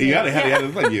looks like me. Yeah, it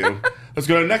looks like you. Let's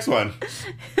go to the next one.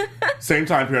 Same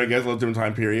time period, I guess. A little different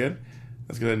time period.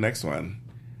 Let's go to the next one.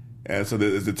 And so,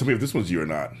 tell me if this one's you or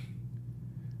not.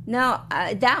 No,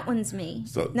 that one's me.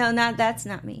 So, no, that's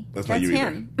not me. That's not you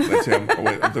him. Either. That's him. Oh,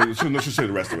 wait, she'll show you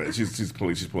the rest of it. She's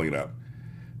pulling it up.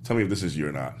 Tell me if this is you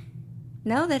or not.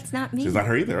 No, that's not me. It's not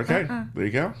her either. Okay, There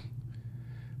you go.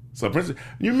 So, Prince,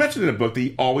 you mentioned in the book that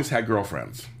he always had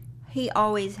girlfriends. He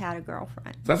always had a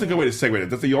girlfriend. So that's a good way to segue it.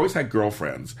 That's he always had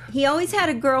girlfriends. He always had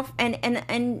a girlfriend, and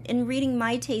in reading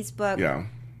Maite's book,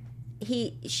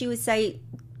 she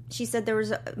said there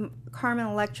was Carmen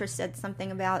Electra said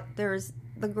something about there's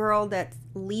the girl that's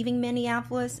leaving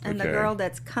Minneapolis and the girl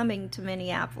that's coming to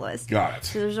Minneapolis. Got it.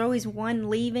 So there's always one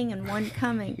leaving and one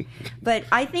coming. But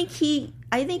I think he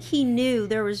knew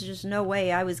there was just no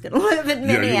way I was going to live in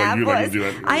Minneapolis.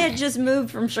 I had just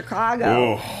moved from Chicago.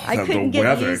 Oh, I couldn't get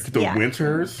weather, the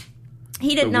winters.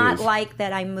 He did not like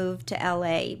that I moved to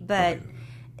LA, but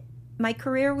my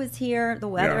career was here. The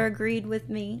weather agreed with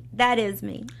me. That is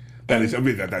me. That's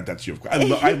you. I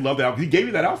love that outfit. He gave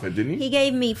you that outfit, didn't he? He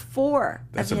gave me 4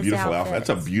 That's of a his beautiful outfits.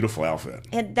 outfit. That's a beautiful outfit.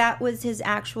 And that was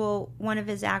one of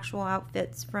his actual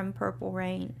outfits from Purple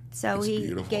Rain. So that's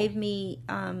beautiful. Gave me,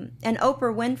 and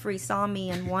Oprah Winfrey saw me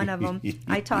in one of them.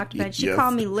 I talked about it. She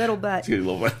called me Little Butt.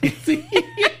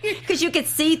 Because you could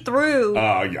see through,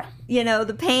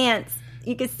 the pants.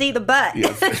 You could see the butt.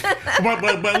 Yes.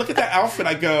 but look at that outfit.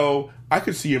 I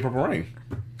could see you in Purple Rain.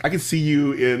 I can see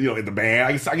you in the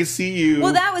band. I can see you.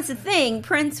 Well, that was the thing.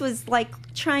 Prince was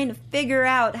like trying to figure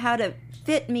out how to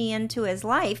fit me into his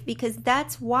life because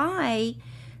that's why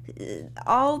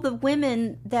all the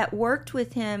women that worked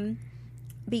with him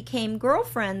became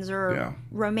girlfriends or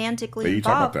romantically But you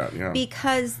talk involved about that,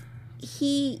 because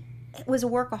he was a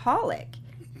workaholic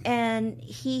and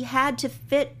he had to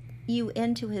fit you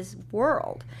into his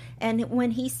world. And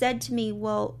when he said to me,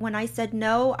 well, when I said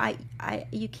no,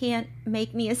 you can't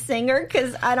make me a singer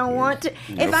because I don't want to.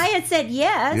 If I had said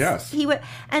yes, he would.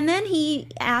 And then he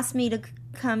asked me to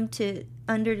come to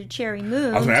Under the Cherry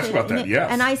Moon. I was going to ask about that, yes.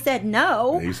 And I said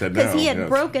no. He said no. Because he had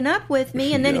broken up with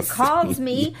me, and then he calls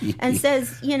me and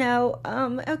says,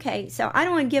 okay, so I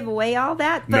don't want to give away all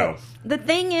that. But the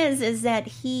thing is that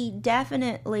he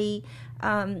definitely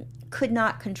could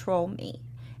not control me.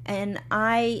 And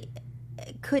I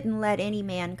couldn't let any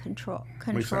man control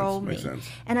me. Makes sense.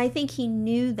 And I think he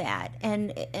knew that.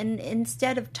 And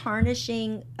instead of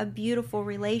tarnishing a beautiful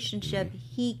relationship,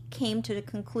 he came to the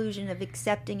conclusion of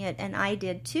accepting it, and I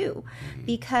did too.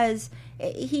 Because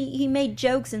he made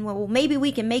jokes and, well, maybe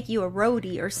we can make you a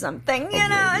roadie or something,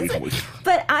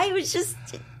 But I was just,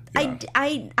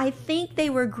 I think they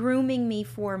were grooming me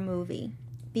for a movie.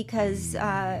 Because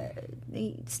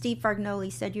Steve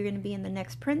Fargnoli said you're going to be in the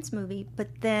next Prince movie, but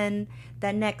then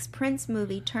the next Prince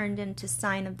movie turned into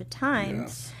Sign of the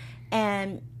Times,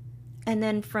 and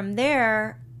then from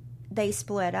there they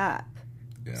split up.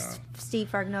 Steve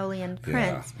Fargnoli and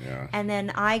Prince, and then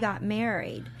I got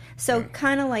married. So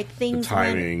kind of like things.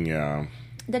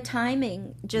 The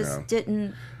timing just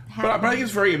didn't happen. But I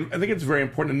think it's very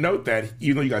important to note that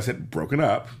even though you guys had broken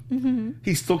up,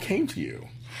 he still came to you.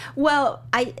 Well,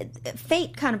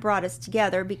 fate kind of brought us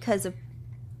together because of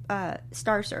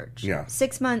Star Search.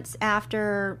 6 months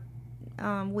after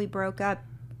we broke up,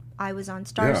 I was on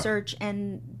Star Search,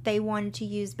 and they wanted to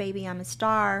use Baby I'm a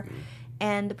Star,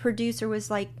 and the producer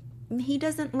was like, he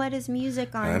doesn't let his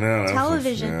music on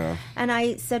television. And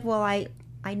I said, well, I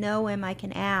know him, I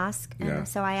can ask. And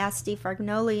so I asked Steve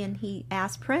Fargnoli, and he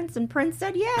asked Prince, and Prince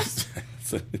said yes.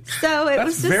 So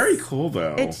that's very cool,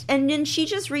 though. And then she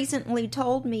just recently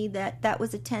told me that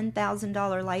was a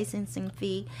 $10,000 licensing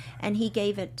fee, and he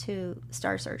gave it to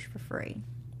Star Search for free.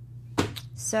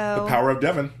 So the power of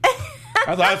Devin.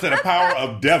 I thought I said the power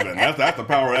of Devin. That's the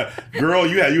power. Girl,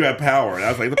 you have power. And I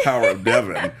was like, the power of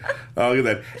Devin. Look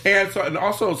at that. And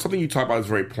also something you talk about is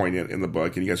very poignant in the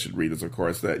book, and you guys should read this, of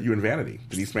course, that you and Vanity,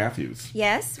 Denise Matthews.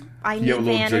 Yes, I knew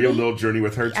Vanity. You have a little journey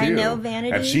with her, too. I know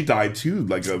Vanity. And she died, too,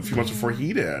 like a few months before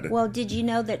he did. Well, did you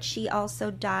know that she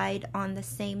also died on the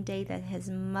same day that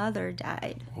his mother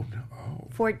died? Oh, no.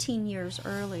 14 years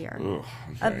earlier.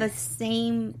 Of the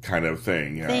same kind of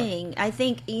thing. I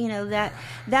think,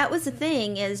 that was the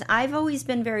thing, is I've always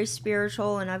been very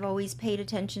spiritual, and I've always paid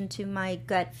attention to my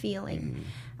gut feeling.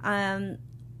 And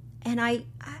I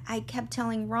kept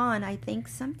telling Ron, I think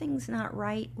something's not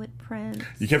right with Prince.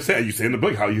 You say in the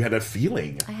book how you had that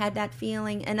feeling. I had that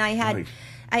feeling, and I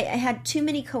had too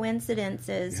many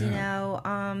coincidences,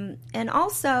 and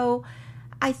also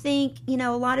I think, a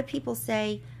lot of people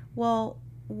say, well,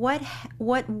 what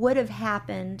would have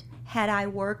happened had I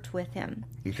worked with him?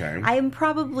 Okay. I am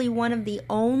probably one of the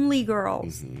only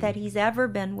girls that he's ever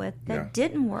been with that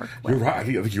didn't work with. You're right. I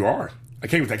think you are. I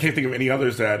can't think of any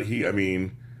others that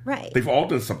right. They've all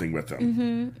done something with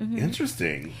him.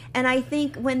 Interesting. And I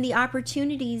think when the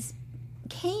opportunities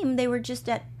came, they were just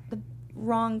at the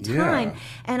wrong time. Yeah.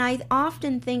 And I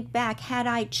often think back, had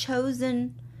I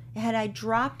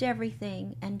dropped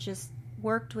everything and just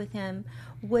worked with him,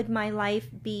 would my life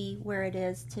be where it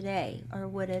is today, or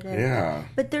would it have? Yeah.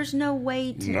 But there's no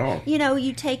way to. No.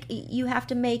 You have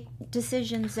to make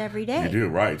decisions every day. You do,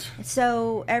 right?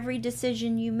 So every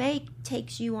decision you make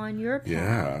takes you on your path.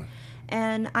 Yeah.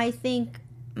 And I think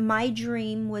my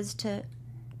dream was to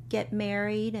get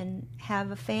married and have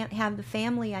the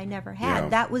family I never had. Yeah.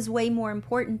 That was way more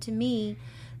important to me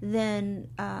than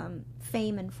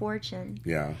fame and fortune.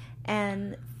 Yeah.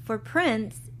 And for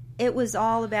Prince, it was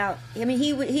all about.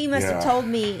 He must have told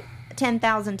me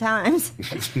 10,000 times,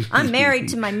 I'm married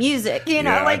to my music.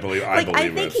 I believe I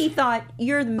think he thought,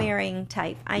 you're the marrying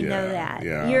type. I know that.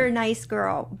 Yeah. You're a nice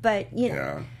girl, but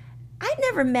I'd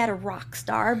never met a rock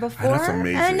star before. That's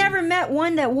amazing. And I never met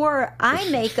one that wore eye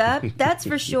makeup. That's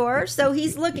for sure. So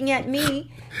he's looking at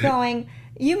me, going,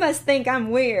 you must think I'm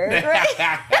weird,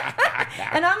 right?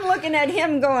 And I'm looking at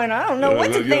him going, I don't know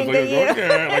what to think of you.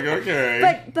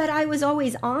 Okay. But I was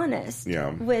always honest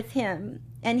with him,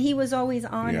 and he was always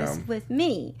honest with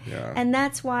me. Yeah. And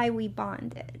that's why we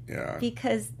bonded. Yeah.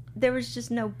 Because there was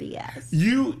just no BS.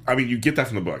 You get that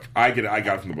from the book. I get it. I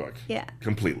got it from the book. Yeah.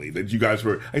 Completely. That you guys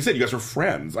were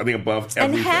friends. I think above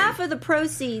everything. And half of the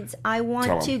proceeds I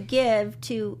want to give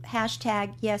to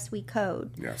 #YesWeCode.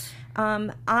 Yes.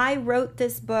 I wrote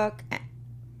this book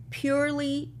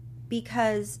purely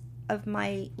because of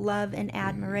my love and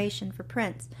admiration for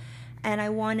Prince. And I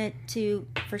wanted to,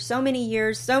 for so many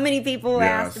years, so many people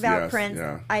asked about Prince.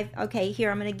 Yeah. Okay, here,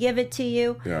 I'm going to give it to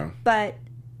you. Yeah. But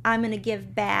I'm going to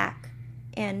give back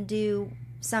and do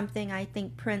something I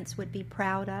think Prince would be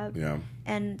proud of. Yeah.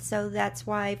 And so that's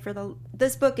why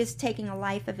this book is taking a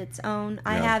life of its own.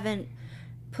 I haven't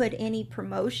put any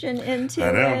promotion into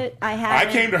it. I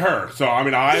came to her. So, I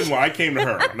mean, I came to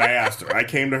her and I asked her. I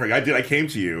came to her. I came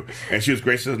to you, and she was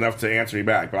gracious enough to answer me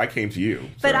back, but I came to you.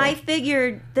 But I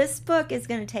figured this book is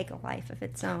going to take a life of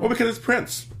its own. Well, because it's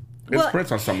Prince. It's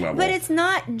Prince on some level. But it's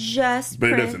not just But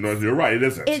Prince. it isn't. No, you're right. It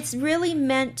isn't. It's really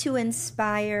meant to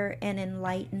inspire and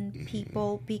enlighten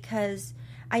people because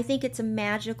I think it's a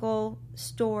magical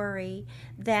story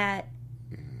that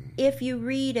if you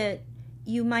read it,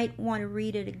 you might want to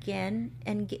read it again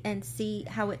and see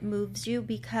how it moves you,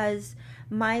 because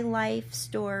my life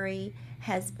story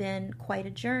has been quite a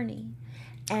journey.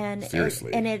 And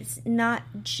seriously. And it's not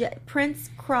Prince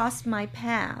crossed my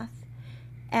path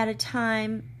at a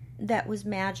time that was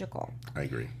magical. I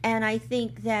agree. And I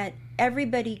think that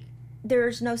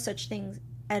there's no such thing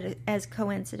as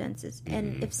coincidences.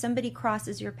 And if somebody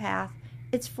crosses your path,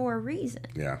 it's for a reason.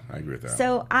 Yeah, I agree with that.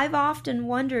 So I've often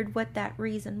wondered what that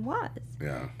reason was.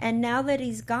 Yeah. And now that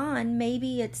he's gone,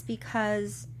 maybe it's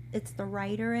because it's the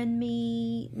writer in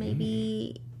me.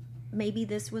 Maybe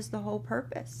this was the whole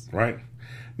purpose. Right.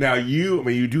 Now,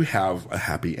 you do have a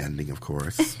happy ending, of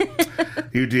course.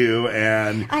 You do,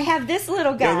 and I have this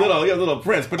little guy. Little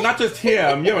Prince, but not just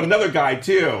him. You have another guy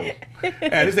too,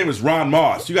 and his name is Ron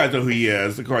Moss. You guys know who he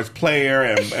is, of course. Player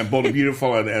and Bold and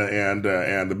Beautiful and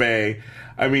the Bay.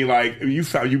 I mean, like you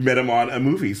met him on a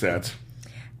movie set.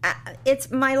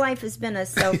 My life has been a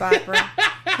soap opera.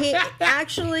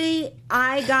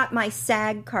 I got my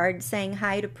SAG card saying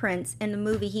hi to Prince in the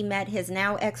movie he met his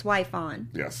now ex-wife on.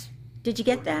 Yes. Did you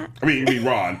get that? I mean, you mean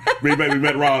Ron. we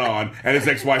met Ron on, and his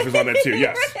ex-wife is on that too.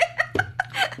 Yes.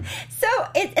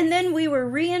 And then we were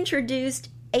reintroduced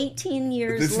 18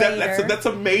 years later. That's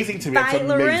amazing to me. By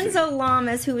Lorenzo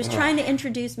Lamas, who was trying to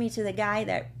introduce me to the guy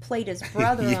that played his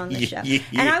brother on the show.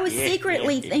 And I was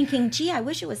secretly thinking, gee, I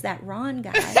wish it was that Ron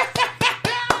guy.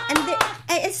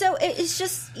 And so it's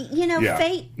just,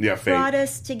 fate brought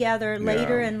us together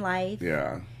later in life.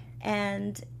 Yeah.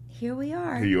 And here we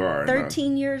are. Here you are.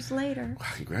 13 years later. Wow,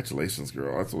 congratulations,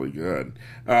 girl. That's really good.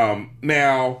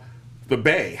 Now, the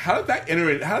Bay. How did that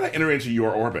enter into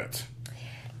your orbit?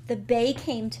 The Bay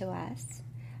came to us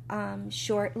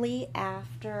shortly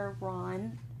after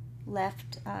Ron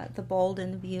left The Bold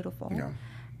and the Beautiful. Yeah.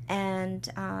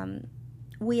 And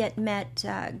we had met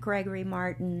Gregory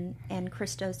Martin and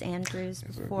Christos Andrews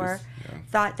before. Yeah.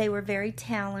 Thought they were very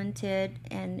talented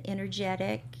and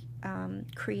energetic,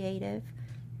 creative.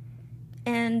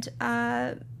 And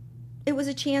it was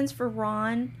a chance for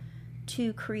Ron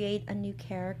to create a new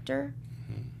character.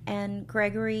 And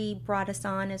Gregory brought us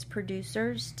on as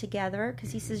producers together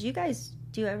because he says, you guys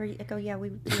do everything. I go, yeah, we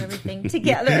do everything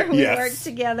together. We work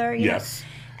together. Yes.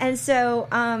 And so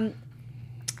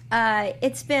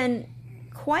it's been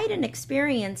quite an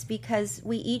experience because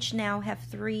we each now have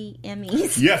 3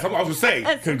 Emmys. Yes, I was going to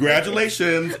say,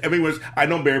 congratulations. I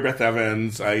know Mary Beth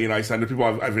Evans. I signed the people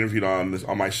I've interviewed on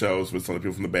my shows with some of the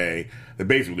people from the Bay. The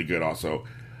Bay's really good also.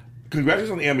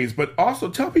 Congratulations on the Emmys, but also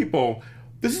tell people,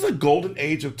 this is a golden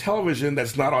age of television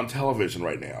that's not on television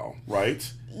right now,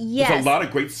 right? Yes. There's a lot of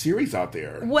great series out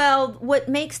there. Well, what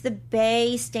makes the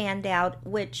Bay stand out,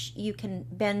 which you can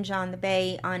binge on the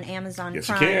Bay on Amazon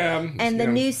Prime. You can. And the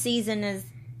new season is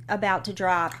about to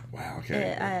drop. Wow,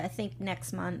 okay. I think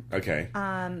next month. Okay.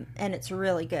 And it's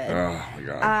really good. Oh, my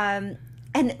God.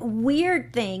 And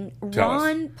weird thing, Tell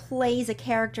Ron plays a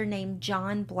character named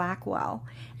John Blackwell.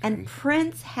 And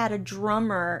Prince had a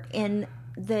drummer in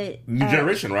the... New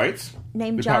Generation, right?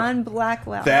 Named John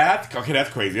Blackwell. That's crazy.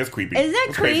 That's creepy. Isn't that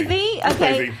That's creepy? Crazy. That's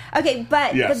Okay. crazy. Okay,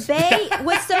 but Yes. the Bay,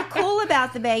 what's so cool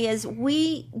about the Bay is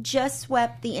we just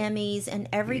swept the Emmys in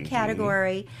every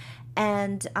category,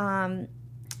 and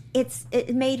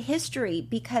it made history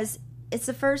because it's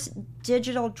the first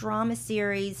digital drama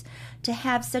series to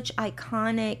have such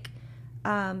iconic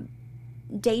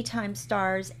daytime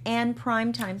stars and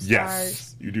primetime stars.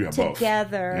 Yes, you do have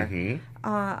together. both.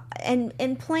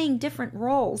 And playing different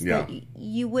roles Yeah. that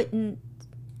you wouldn't,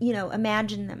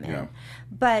 imagine them in. Yeah.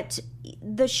 But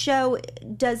the show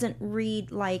doesn't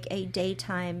read like a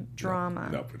daytime drama.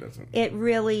 Nope, it doesn't. It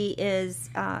really is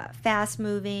fast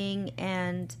moving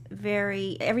and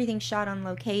everything shot on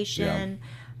location.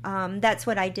 That's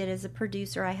what I did as a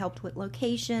producer. I helped with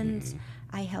locations.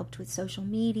 I helped with social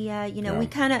media. We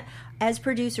kind of, as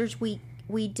producers, we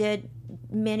did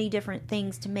many different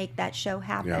things to make that show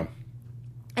happen.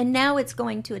 And now it's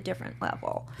going to a different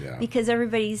level because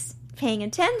everybody's paying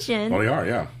attention. Oh, they are,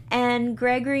 yeah. And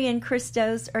Gregory and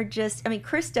Christos are just, I mean,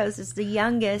 Christos is the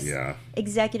youngest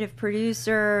executive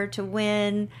producer to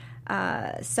win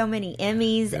so many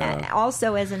Emmys,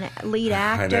 also as a lead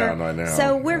actor. I know.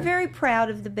 So we're very proud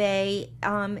of the Bay.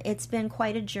 It's been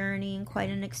quite a journey and quite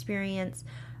an experience.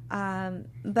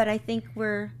 But I think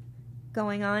we're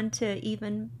going on to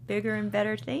even bigger and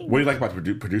better things. What do you like about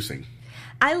producing?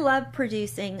 I love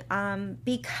producing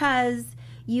because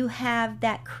you have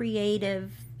that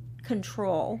creative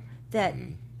control that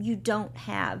you don't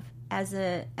have as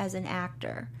an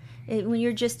actor. When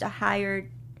you're just a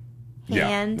hired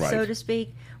hand, so to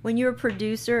speak, when you're a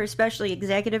producer, especially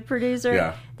executive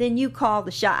producer, then you call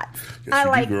the shots. Yes, I you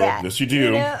like do, girl. that. Yes, you do.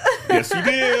 You know? Yes, you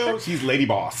do. She's Lady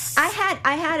Boss. I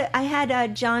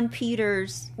had John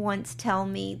Peters once tell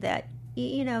me that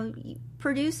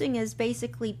producing is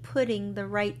basically putting the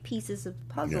right pieces of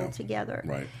the puzzle together.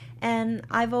 Right. And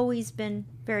I've always been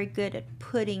very good at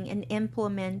putting and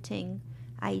implementing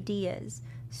ideas.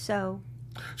 So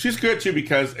she's good too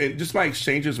because just my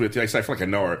exchanges with you, I feel like I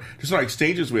know her. Just my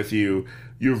exchanges with you,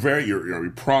 your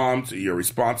prompt, your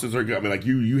responses are good. I mean, like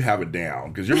you have it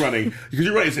down because you're running.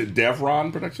 Is it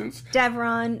Devron Productions?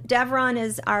 Devron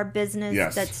is our business.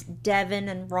 Yes. That's Devin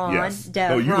and Ron. Yes.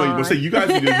 Devron. You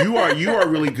guys, you are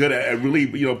really good at really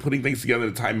putting things together.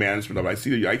 The time management of it. I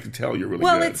see. I can tell you're really good.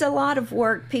 Well, it's a lot of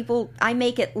work. I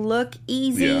make it look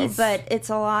easy, but it's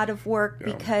a lot of work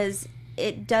because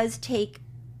it does take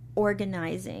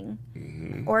organizing.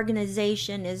 Mm-hmm.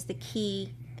 Organization is the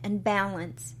key, and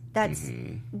balance. That's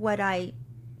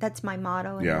that's my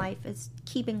motto in life, is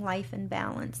keeping life in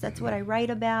balance. That's what I write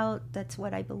about. That's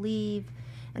what I believe.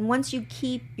 And once you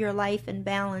keep your life in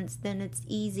balance, then it's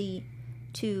easy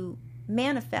to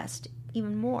manifest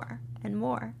even more and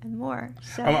more and more.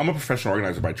 So I'm a professional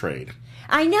organizer by trade.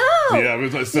 I know. Yeah,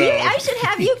 I should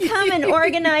have you come and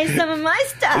organize some of my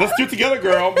stuff. Let's do it together,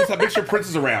 girl. Just make sure Prince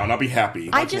is around. I'll be happy.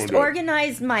 I just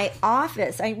organized my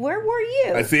office. Where were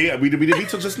you? I see. We didn't meet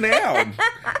till just now.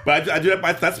 But I do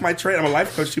that. That's my trade. I'm a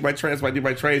life coach too by trade. That's what I do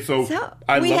by trade. So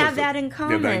we have that in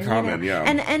common. We have that in common. Yeah.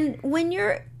 And when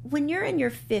you're in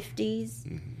your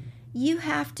 50s, you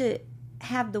have to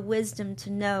have the wisdom to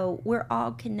know we're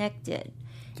all connected.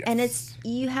 Yes. And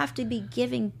you have to be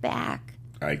giving back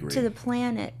to the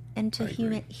planet and to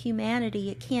humanity.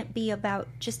 It can't be about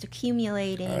just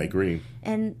accumulating. I agree.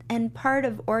 And part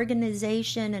of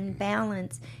organization and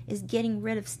balance is getting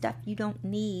rid of stuff you don't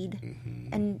need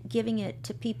and giving it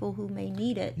to people who may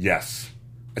need it. Yes.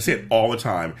 I say it all the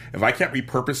time. If I can't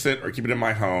repurpose it or keep it in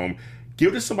my home,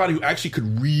 give it to somebody who actually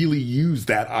could really use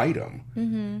that item.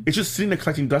 Mm-hmm. It's just sitting there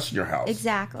collecting dust in your house.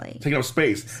 Exactly. Taking up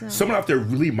space. So, someone out there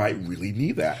might really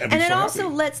need that. And it also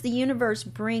lets the universe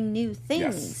bring new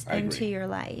things into your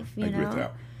life. I agree with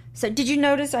that. So did you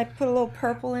notice I put a little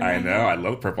purple in my hair? I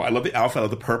love purple. I love the outfit. I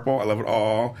love the purple. I love it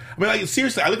all. I mean, like,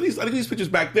 seriously, I look at these pictures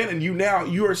back then, and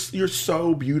you're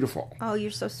so beautiful. Oh,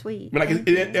 you're so sweet. I mean,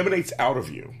 it emanates out of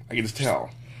you. I can just tell.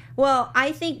 Well,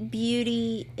 I think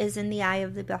beauty is in the eye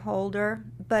of the beholder,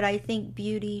 but I think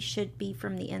beauty should be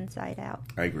from the inside out.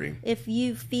 I agree. If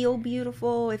you feel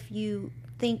beautiful, if you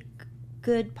think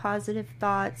good, positive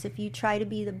thoughts, if you try to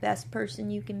be the best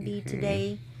person you can be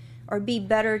today, or be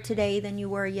better today than you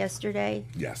were yesterday,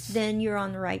 then you're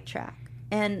on the right track.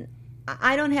 And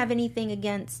I don't have anything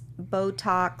against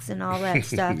Botox and all that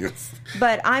stuff.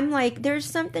 But I'm like, there's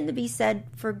something to be said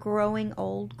for growing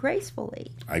old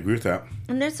gracefully. I agree with that.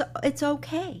 And it's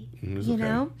okay, you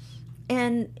know?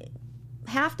 And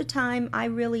half the time I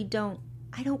don't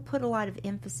put a lot of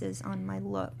emphasis on my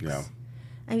looks. Yeah.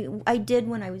 I did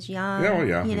when I was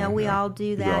young. We all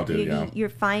do that. You're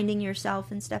finding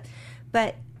yourself and stuff.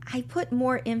 But I put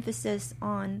more emphasis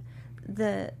on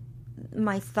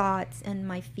my thoughts and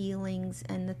my feelings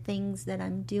and the things that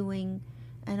I'm doing,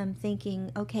 and I'm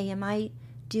thinking, okay, am I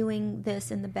doing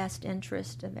this in the best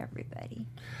interest of everybody?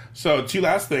 So 2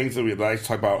 last things that we'd like to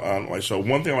talk about on my show.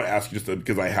 One thing I want to ask you, just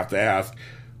because I have to ask,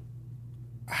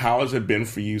 how has it been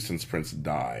for you since Prince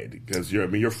died? Because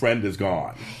your friend is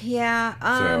gone.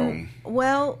 Yeah.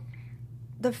 Well,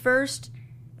 the first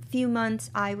few months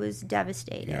I was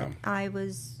devastated. Yeah. I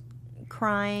was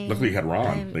crying. Luckily you had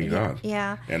Ron. Thank God.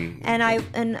 Yeah. And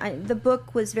I the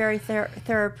book was very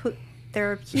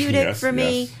therapeutic for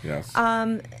me. Yes.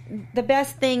 The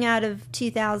best thing out of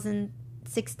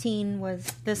 2016 was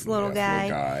this little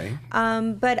guy.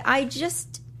 But I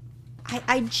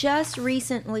I just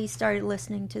recently started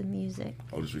listening to the music.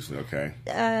 Oh, just recently, okay.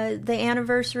 The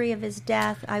anniversary of his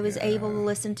death, I was able to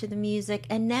listen to the music,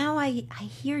 and now I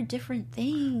hear different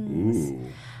things. Ooh.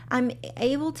 I'm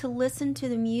able to listen to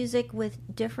the music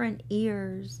with different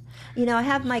ears. You know,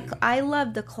 I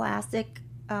love the classic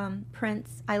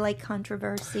Prince. I like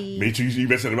Controversy. Me too. You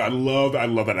mentioned it. I love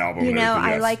that album. You know,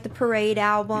 I yes. like the Parade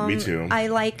album. Me too. I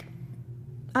like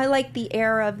the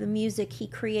era of the music he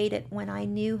created when I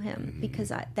knew him,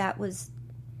 because that was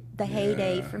the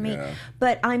heyday for me. Yeah.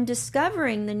 But I'm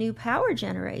discovering the new power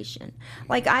generation.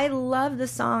 Like, I love the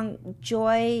song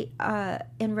Joy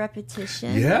in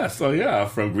Repetition. Yes,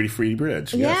 from Greedy Free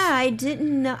Bridge. Yeah,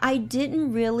 Yes. I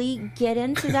didn't really get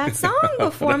into that song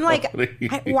before. I'm like, why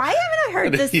haven't I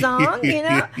heard this song? You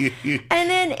know? And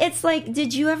then it's like,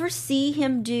 did you ever see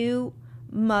him do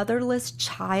Motherless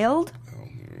Child?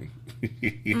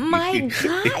 My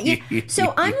God. Yeah.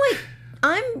 So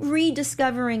I'm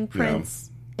rediscovering Prince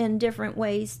in different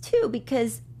ways too,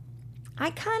 because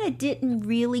I kind of didn't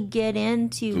really get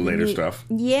into the later stuff.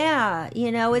 Yeah,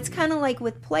 you know, it's kind of like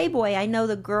with Playboy. I know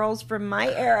the girls from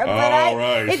my era,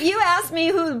 but if you ask me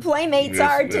who the Playmates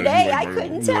are today, I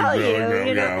couldn't tell you.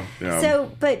 You know,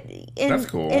 so but that's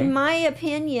cool. In my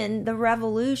opinion, the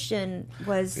revolution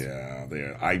was. Yeah,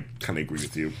 I kind of agree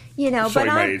with you. You know, but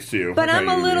I'm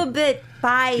a little bit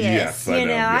biased. Yes, you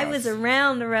know, I was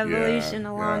around the revolution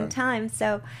a long time,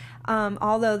 so.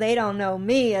 Although they don't know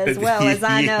me as well as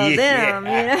I know them,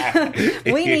 you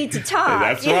know, we need to talk.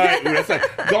 That's right. That's like,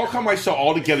 y'all come my show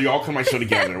all together. Y'all come my show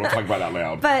together. We'll talk about it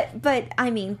out loud. But I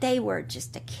mean, they were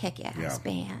just a kick-ass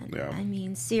band. Yeah. I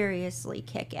mean, seriously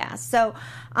kick-ass. So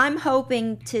I'm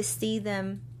hoping to see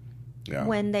them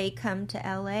when they come to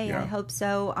LA. Yeah. I hope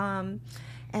so.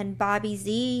 And Bobby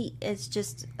Z is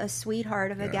just a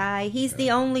sweetheart of a guy. He's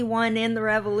the only one in the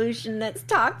revolution that's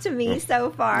talked to me so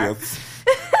far. Yes.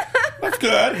 That's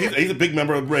good. He's a big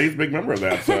member of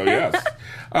that. So yes.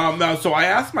 Now, so I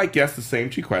asked my guests the same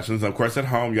two questions. Of course, at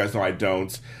home, you guys know I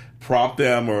don't prompt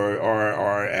them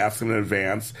or ask them in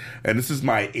advance. And this is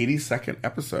my 82nd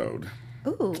episode.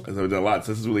 Ooh. So I've done a lot.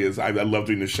 So this really is. I love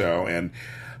doing the show. And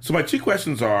so my two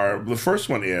questions are: the first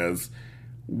one is,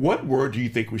 what word do you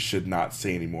think we should not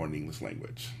say anymore in the English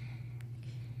language?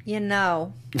 You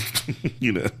know.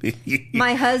 You know.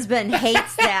 My husband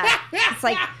hates that. It's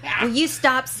like, will you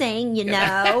stop saying you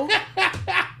know?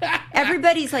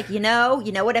 Everybody's like, you know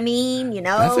what I mean? You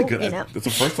know. That's a good. You know. That's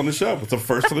a first on the show. It's a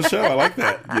first on the show. I like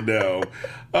that. You know.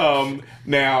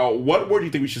 Now, what word do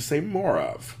you think we should say more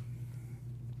of?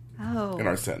 Oh. In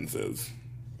our sentences.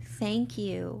 Thank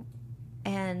you,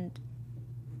 and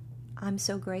I'm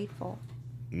so grateful.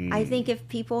 I think if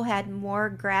people had more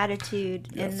gratitude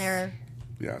in their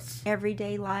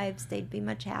everyday lives, they'd be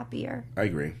much happier. I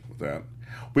agree with that.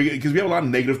 Because we have a lot of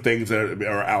negative things that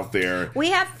are out there. We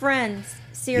have friends,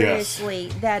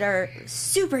 seriously, that are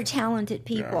super talented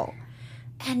people.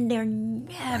 And they're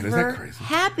never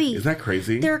happy. Isn't that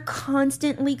crazy? They're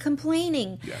constantly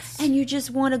complaining. Yes. And you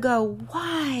just want to go,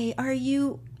 why are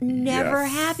you never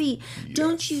happy? Yes.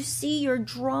 Don't you see you're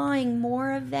drawing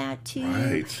more of that to you?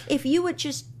 Right. If you would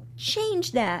just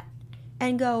change that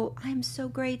and go, I'm so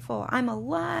grateful. I'm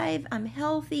alive. I'm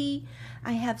healthy.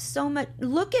 I have so much.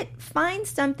 Find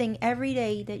something every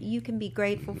day that you can be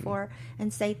grateful for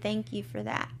and say thank you for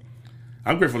that.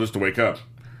 I'm grateful just to wake up.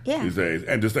 Yeah. These days,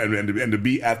 and to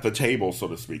be at the table, so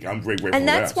to speak. I'm very grateful. And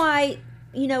that's for that. why,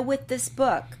 you know, with this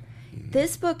book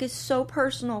is so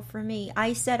personal for me.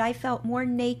 I said I felt more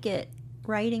naked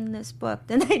writing this book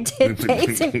than I did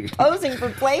posing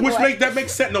for Playboy. That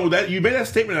makes sense. No, that you made that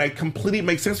statement, and it completely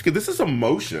makes sense because this is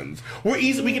emotions.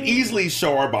 We can easily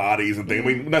show our bodies and things. I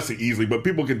mean, not so easily, but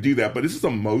people can do that. But this is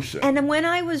emotion. And when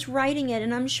I was writing it,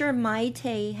 and I'm sure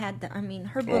Maite had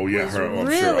her book was I'm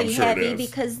really sure heavy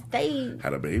because they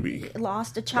had a baby,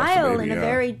 lost a child in a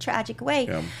very tragic way.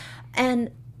 Yeah.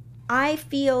 And I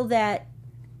feel that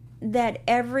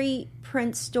every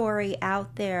Prince story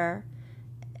out there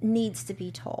needs to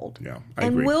be told. Yeah, I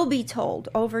agree. Will be told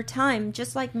over time.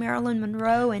 Just like Marilyn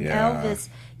Monroe and Elvis,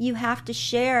 you have to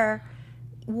share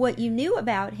what you knew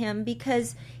about him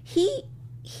because he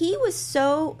was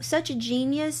such a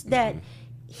genius that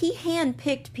he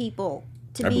handpicked people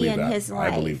to be in his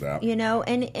life. I believe that. You know,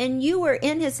 and you were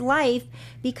in his life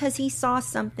because he saw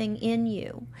something in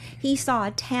you. He saw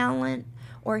a talent,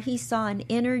 or he saw an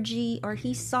energy, or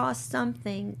he saw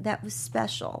something that was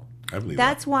special. I believe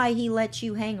That's why he let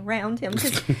you hang around him,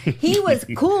 because he was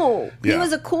cool. He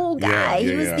was a cool guy.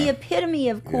 He was the epitome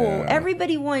of cool. Yeah.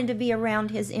 Everybody wanted to be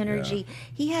around his energy.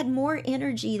 He had more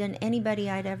energy than anybody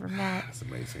I'd ever met. That's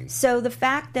amazing. So the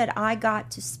fact that I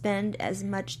got to spend as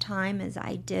much time as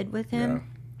I did with him,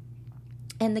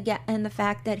 and the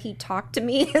fact that he talked to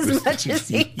me as much as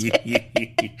he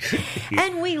did,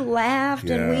 and we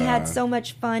laughed and we had so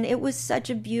much fun. It was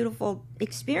such a beautiful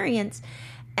experience.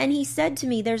 And he said to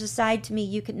me, there's a side to me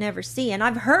you could never see. And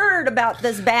I've heard about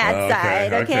this bad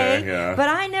side, okay? But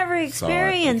I never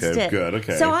experienced it. Good,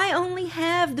 okay. So I only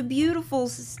have the beautiful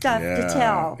stuff to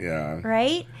tell,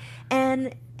 right?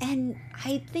 And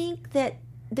I think that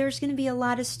there's going to be a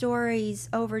lot of stories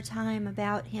over time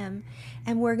about him.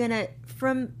 And we're going to,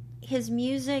 from his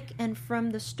music and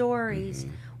from the stories,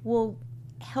 will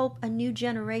help a new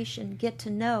generation get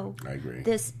to know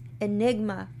this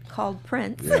enigma called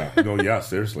Prince.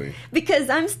 Seriously. Because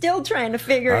I'm still trying to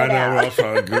figure it out. I know, we're all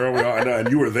trying, girl, I know,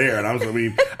 and you were there, and I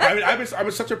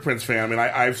was such a Prince fan. I mean,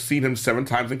 I've seen him 7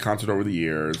 times in concert over the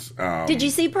years. Did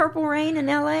you see Purple Rain in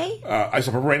L.A.? I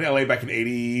saw Purple Rain in L.A. back in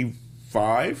 85.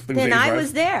 Then I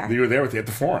was there. You were there at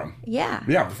the Forum. Yeah.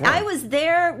 Yeah, the Forum. I was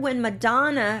there when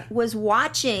Madonna was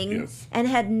watching and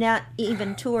had not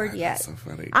even toured yet. That's so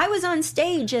funny. I was on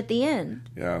stage at the end.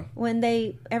 Yeah. When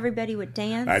everybody would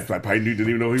dance. I probably didn't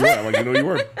even know who you were. I'm like, you know who you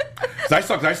were. I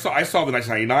saw the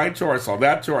 1999 tour. I saw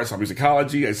that tour. I saw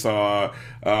Musicology. I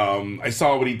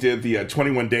saw when he did the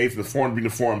 21 days of the Forum, bring the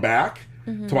Forum back.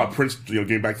 Talking about Prince,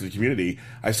 getting back to the community.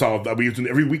 I saw every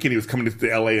weekend he was coming to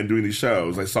LA and doing these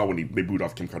shows. I saw when they booed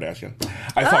off Kim Kardashian.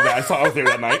 I saw that. I was there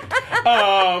that night.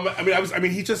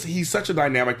 He's such a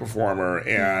dynamic performer,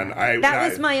 and that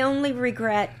was my only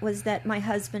regret, was that my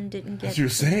husband didn't get. What you were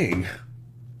saying?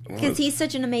 Because he's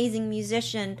such an amazing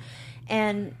musician,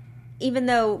 and even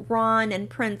though Ron and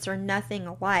Prince are nothing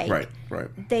alike,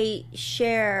 right, they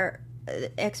share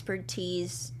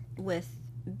expertise with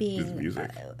being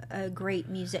a great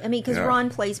music. I mean, because Ron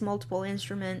plays multiple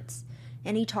instruments,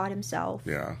 and he taught himself.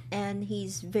 Yeah. And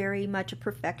he's very much a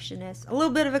perfectionist, a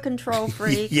little bit of a control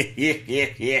freak. Yeah.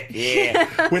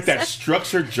 With that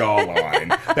structured jawline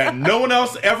that no one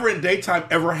else ever in daytime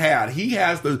ever had. He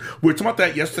has we were talking about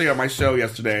that yesterday on my show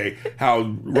yesterday, how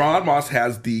Ron Moss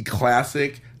has the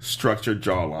classic structured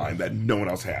jawline that no one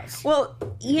else has. Well,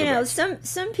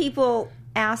 some people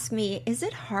ask me, is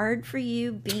it hard for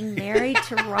you being married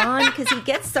to Ron? Because he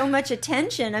gets so much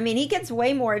attention. I mean, he gets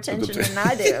way more attention than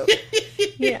I do.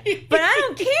 But I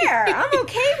don't care. I'm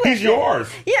okay with it. He's yours.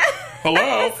 Yeah.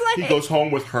 Hello? He goes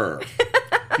home with her.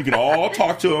 You can all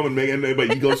talk to him, but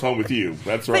he goes home with you.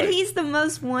 That's right. But he's the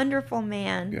most wonderful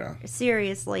man. Yeah.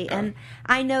 Seriously. Yeah. And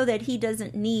I know that he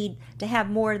doesn't need to have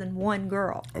more than one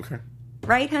girl. Okay.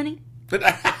 Right, honey?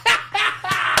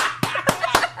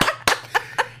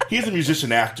 He's a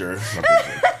musician-actor.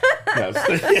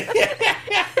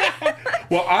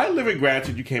 Well, I live in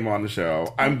gratitude you came on the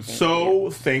show. I'm so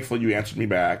thankful you answered me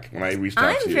back when I reached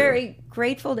out to you. I'm very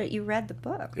grateful that you read the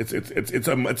book. It's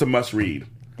a must-read.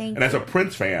 Thank you. And as a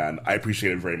Prince fan, I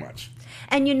appreciate it very much.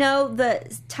 And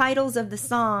the titles of the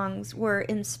songs were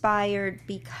inspired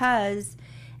because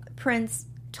Prince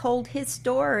told his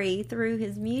story through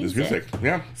his music.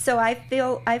 Yeah. So I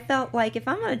felt like if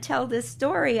I'm going to tell this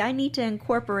story, I need to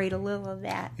incorporate a little of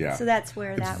that. Yeah. So that's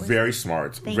where that was. Very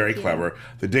smart. Very you. clever.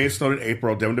 The Day It Snowed in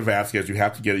April, Devin DeVasquez, you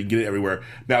have to get it. You get it everywhere.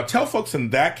 Now, tell folks in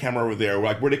that camera over there,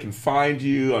 where they can find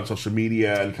you on social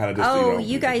media and kind of just,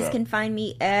 you guys can find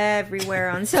me everywhere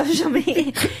on social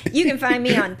media. You can find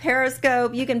me on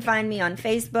Periscope. You can find me on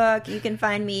Facebook. You can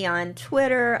find me on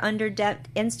Twitter, under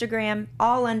Instagram,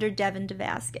 all under Devin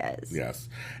DeVasquez. Yes.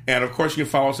 And, of course, you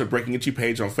can follow us at Breaking Itchy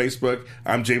page on Facebook.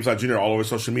 I'm James Lott Jr. all over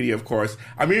social media, of course.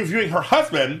 I'm interviewing her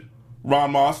husband,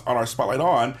 Ron Moss, on our Spotlight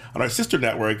on our sister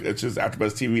network, which is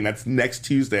AfterBuzz TV, and that's next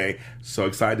Tuesday. So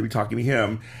excited to be talking to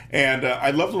him. And I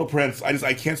love Little Prince.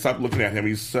 I can't stop looking at him.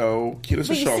 He's so cute.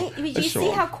 Did you see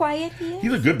how quiet he is?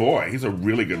 He's a good boy. He's a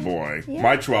really good boy. Yeah.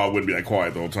 My child wouldn't be that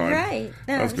quiet the whole time. Right.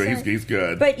 No, that's good. He's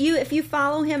good. But if you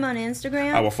follow him on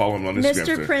Instagram, I will follow him on Instagram.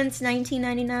 Mr. Prince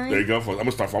 1999. There you go. I'm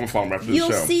gonna follow him after the show.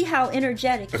 You'll see how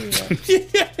energetic he is.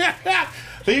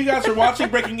 Thank you guys for watching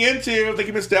Breaking Into. Thank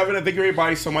you, Miss Devin, and thank you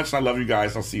everybody so much. And I love you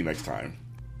guys. I'll see you next time.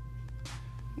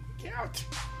 Get out.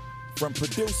 From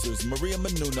producers Maria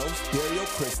Menounos, Dario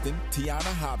Kristen, Tiana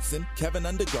Hobson, Kevin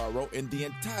Undergaro, and the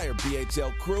entire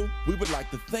BHL crew, we would like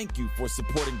to thank you for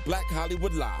supporting Black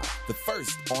Hollywood Live, the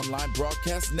first online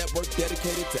broadcast network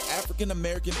dedicated to African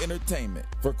American entertainment.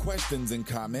 For questions and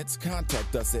comments,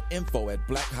 contact us at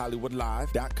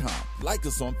info@blackhollywoodlive.com. Like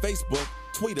us on Facebook,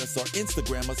 tweet us or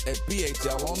Instagram us at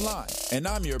BHL Online. And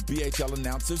I'm your BHL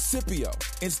announcer, Scipio.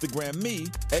 Instagram me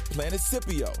at Planet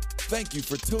Scipio. Thank you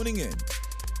for tuning in.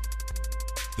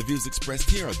 The views expressed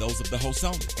here are those of the host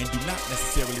only and do not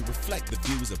necessarily reflect the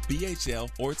views of BHL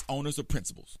or its owners or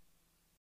principals.